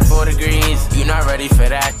it get like 4 degrees. You not ready for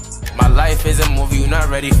that. My life is a movie, you not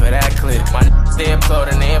ready for that clip. My they applaud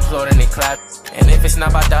and they clap. And if it's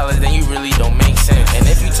not about dollars, then you really don't make sense. And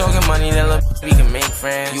if you talking money, then look, we can make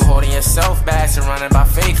friends. You holding yourself back, surrounded by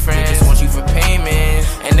fake friends. They just want you for payment,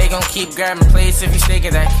 and they gon' keep grabbing plates if you stay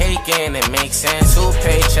get that cake in. It makes sense, who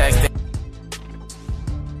paycheck.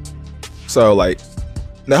 So like,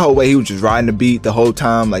 that whole way he was just riding the beat the whole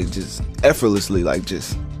time, like just effortlessly, like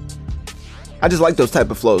just. I just like those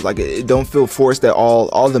type of flows. Like it don't feel forced at all.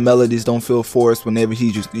 All the melodies don't feel forced. Whenever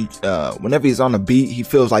whenever he's on the beat, he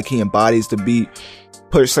feels like he embodies the beat.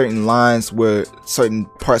 Put certain lines where certain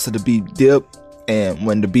parts of the beat dip, and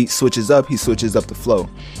when the beat switches up, he switches up the flow.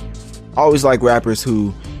 I always like artists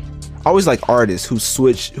who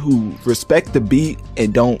respect the beat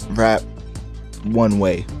and don't rap one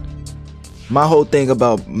way. My whole thing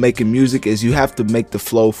about making music is you have to make the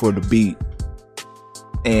flow for the beat,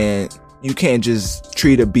 and you can't just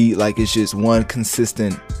treat a beat like it's just one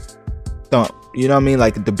consistent thump. You know what I mean?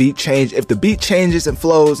 Like if the beat changes and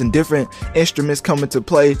flows and different instruments come into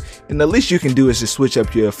play, then the least you can do is just switch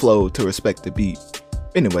up your flow to respect the beat.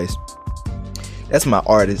 Anyways, that's my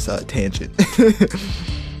artist tangent.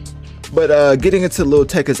 But getting into Lil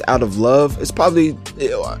Tecca's Out of Love, it's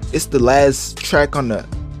the last track on the,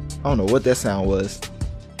 I don't know what that sound was.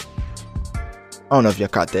 I don't know if y'all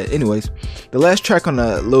caught that. Anyways, the last track on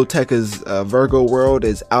the Lil Tecca's Virgo World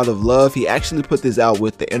is Out of Love. He actually put this out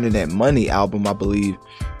with the Internet Money album, I believe.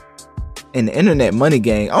 And the Internet Money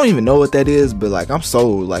gang, I don't even know what that is, but like I'm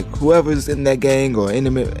sold. Like whoever's in that gang or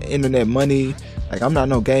Internet Money, like I'm not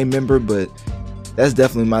no gang member, but that's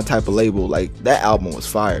definitely my type of label. Like that album was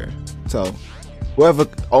fire. So whoever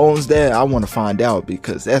owns that, I want to find out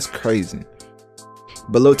because that's crazy.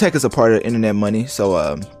 But Lil Tecca's a part of Internet Money,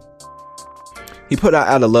 so he put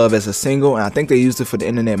out of Love as a single, and I think they used it for the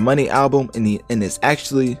Internet Money album, and it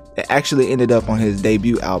actually ended up on his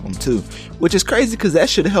debut album too, which is crazy because that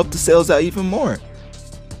should have helped the sales out even more.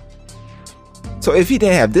 So if he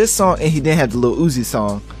didn't have this song and he didn't have the Lil Uzi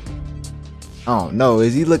song, I don't know,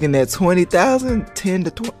 is he looking at 20,000, 10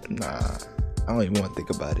 to 20? Nah, I don't even want to think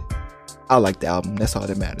about it. I like the album, that's all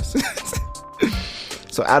that matters.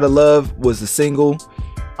 So Out of Love was the single.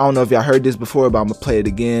 I don't know if y'all heard this before, but I'm gonna play it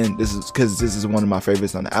again. This is one of my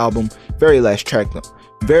favorites on the album. Very last track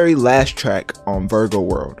on Virgo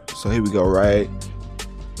World. So here we go right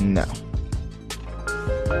now.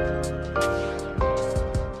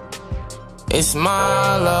 It's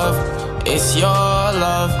my love, it's your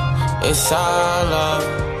love, it's our love.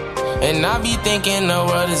 And I be thinking the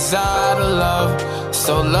world is out of love.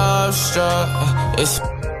 So love struck, it's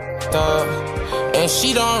up. And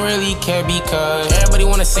she don't really care because everybody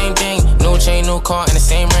want the same thing. New chain, new car, and the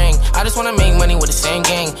same ring. I just wanna make money with the same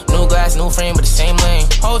gang. New glass, new frame, but the same lane.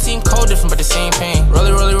 Whole team cold, different, but the same pain.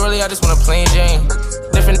 Really, I just wanna plain Jane.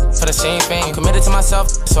 Different for the same thing. I'm committed to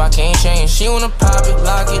myself, so I can't change. She wanna pop it,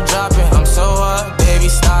 lock it, drop it. I'm so up, baby,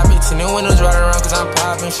 stop it. 2 new windows right around cause I'm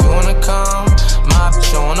popping. She wanna come, my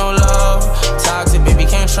bitch, don't want no love. Toxic, baby,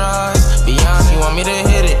 can't trust. Be honest, you want me to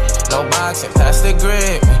hit it. No boxing, pass the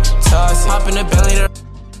grip. Toss it, hop in the belly to...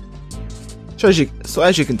 So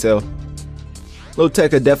as you can tell, Lil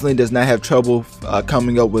Tecca definitely does not have trouble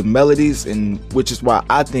coming up with melodies, and which is why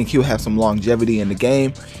I think he'll have some longevity in the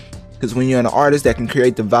game. Because when you're an artist that can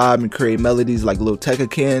create the vibe and create melodies like Lil Tecca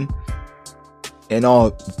can, and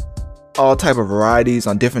all type of varieties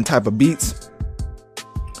on different type of beats,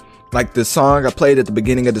 like the song I played at the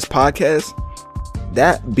beginning of this podcast,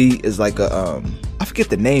 that beat is like a I forget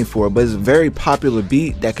the name for it, but it's a very popular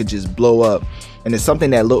beat that could just blow up, and it's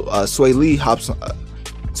something that Sway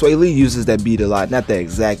Lee uses that beat a lot. Not that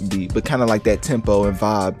exact beat, but kind of like that tempo and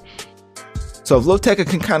vibe. So if Lil Tecca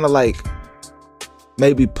can kind of like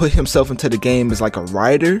maybe put himself into the game as like a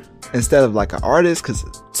writer instead of like an artist, because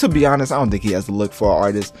to be honest, I don't think he has to look for an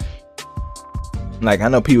artist. Like I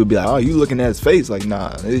know people be like, oh, you looking at his face? Like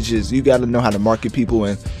nah, it's just you got to know how to market people,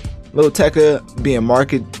 and Lil Tecca being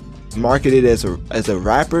marketed as a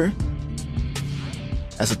rapper,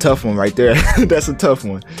 that's a tough one right there. That's a tough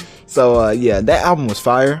one. So yeah, that album was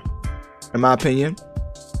fire. in my opinion.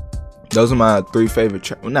 Those are my 3 favorite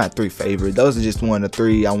tracks. Well, not 3 favorite. Those are just 1 of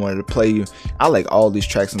 3 I wanted to play you. I like all these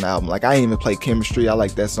tracks on the album. Like, I ain't even play Chemistry. I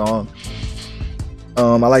like that song.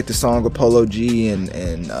 I like the song with Polo G and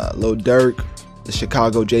Lil Durk, the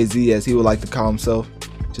Chicago Jay-Z, as he would like to call himself.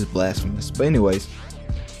 Just blasphemous. But anyways,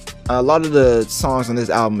 a lot of the songs on this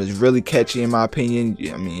album is really catchy in my opinion.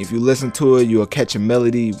 I mean, if you listen to it, you'll catch a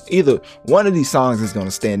melody. Either one of these songs is going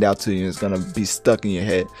to stand out to you. It's going to be stuck in your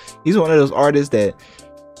head. He's one of those artists that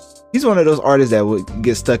would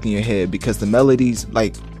get stuck in your head because the melodies,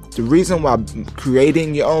 like, the reason why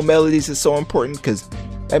creating your own melodies is so important, because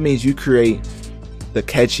that means you create the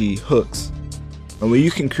catchy hooks. And when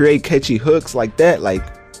you can create catchy hooks like that, like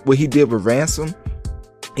what he did with Ransom,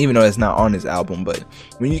 even though it's not on his album, but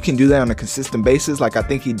when you can do that on a consistent basis, like I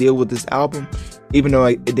think he did with this album, even though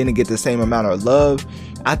it didn't get the same amount of love,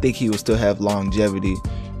 I think he will still have longevity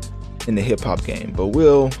in the hip-hop game. But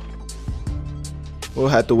we'll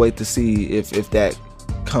have to wait to see if that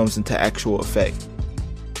comes into actual effect.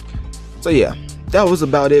 So yeah, that was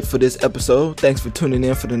about it for this episode. Thanks for tuning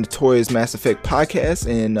in for the Notorious Mass Effect podcast.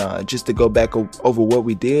 And just to go back over what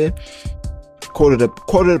we did, quarter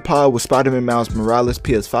the pod with Spider-Man Miles Morales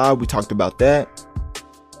PS5. We talked about that.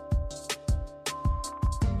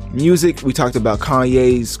 Music, we talked about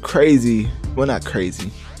Kanye's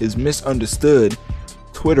his misunderstood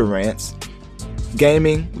Twitter rants.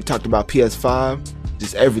 Gaming, we talked about PS5.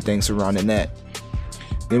 Just everything surrounding that.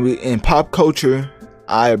 Then in pop culture,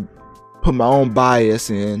 I put my own bias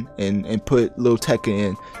in and put Lil Tecca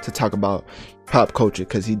in to talk about pop culture,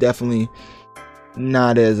 because he definitely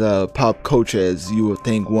not as pop culture as you would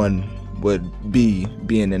think one would be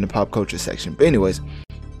being in the pop culture section. But anyways,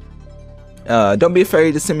 don't be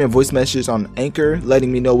afraid to send me a voice message on Anchor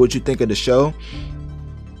letting me know what you think of the show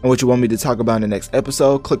and what you want me to talk about in the next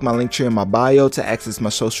episode. Click my link tree in my bio to access my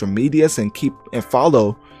social medias and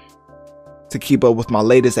follow to keep up with my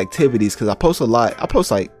latest activities, because I post a lot. I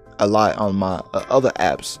post like a lot on my other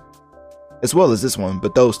apps as well as this one,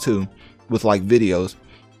 but those two with like videos.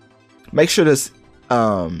 Make sure to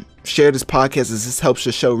share this podcast, as this helps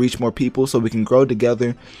the show reach more people so we can grow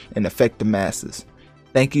together and affect the masses.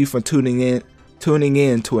 Thank you for tuning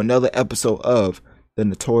in to another episode of the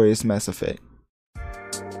Notorious Mass Effect.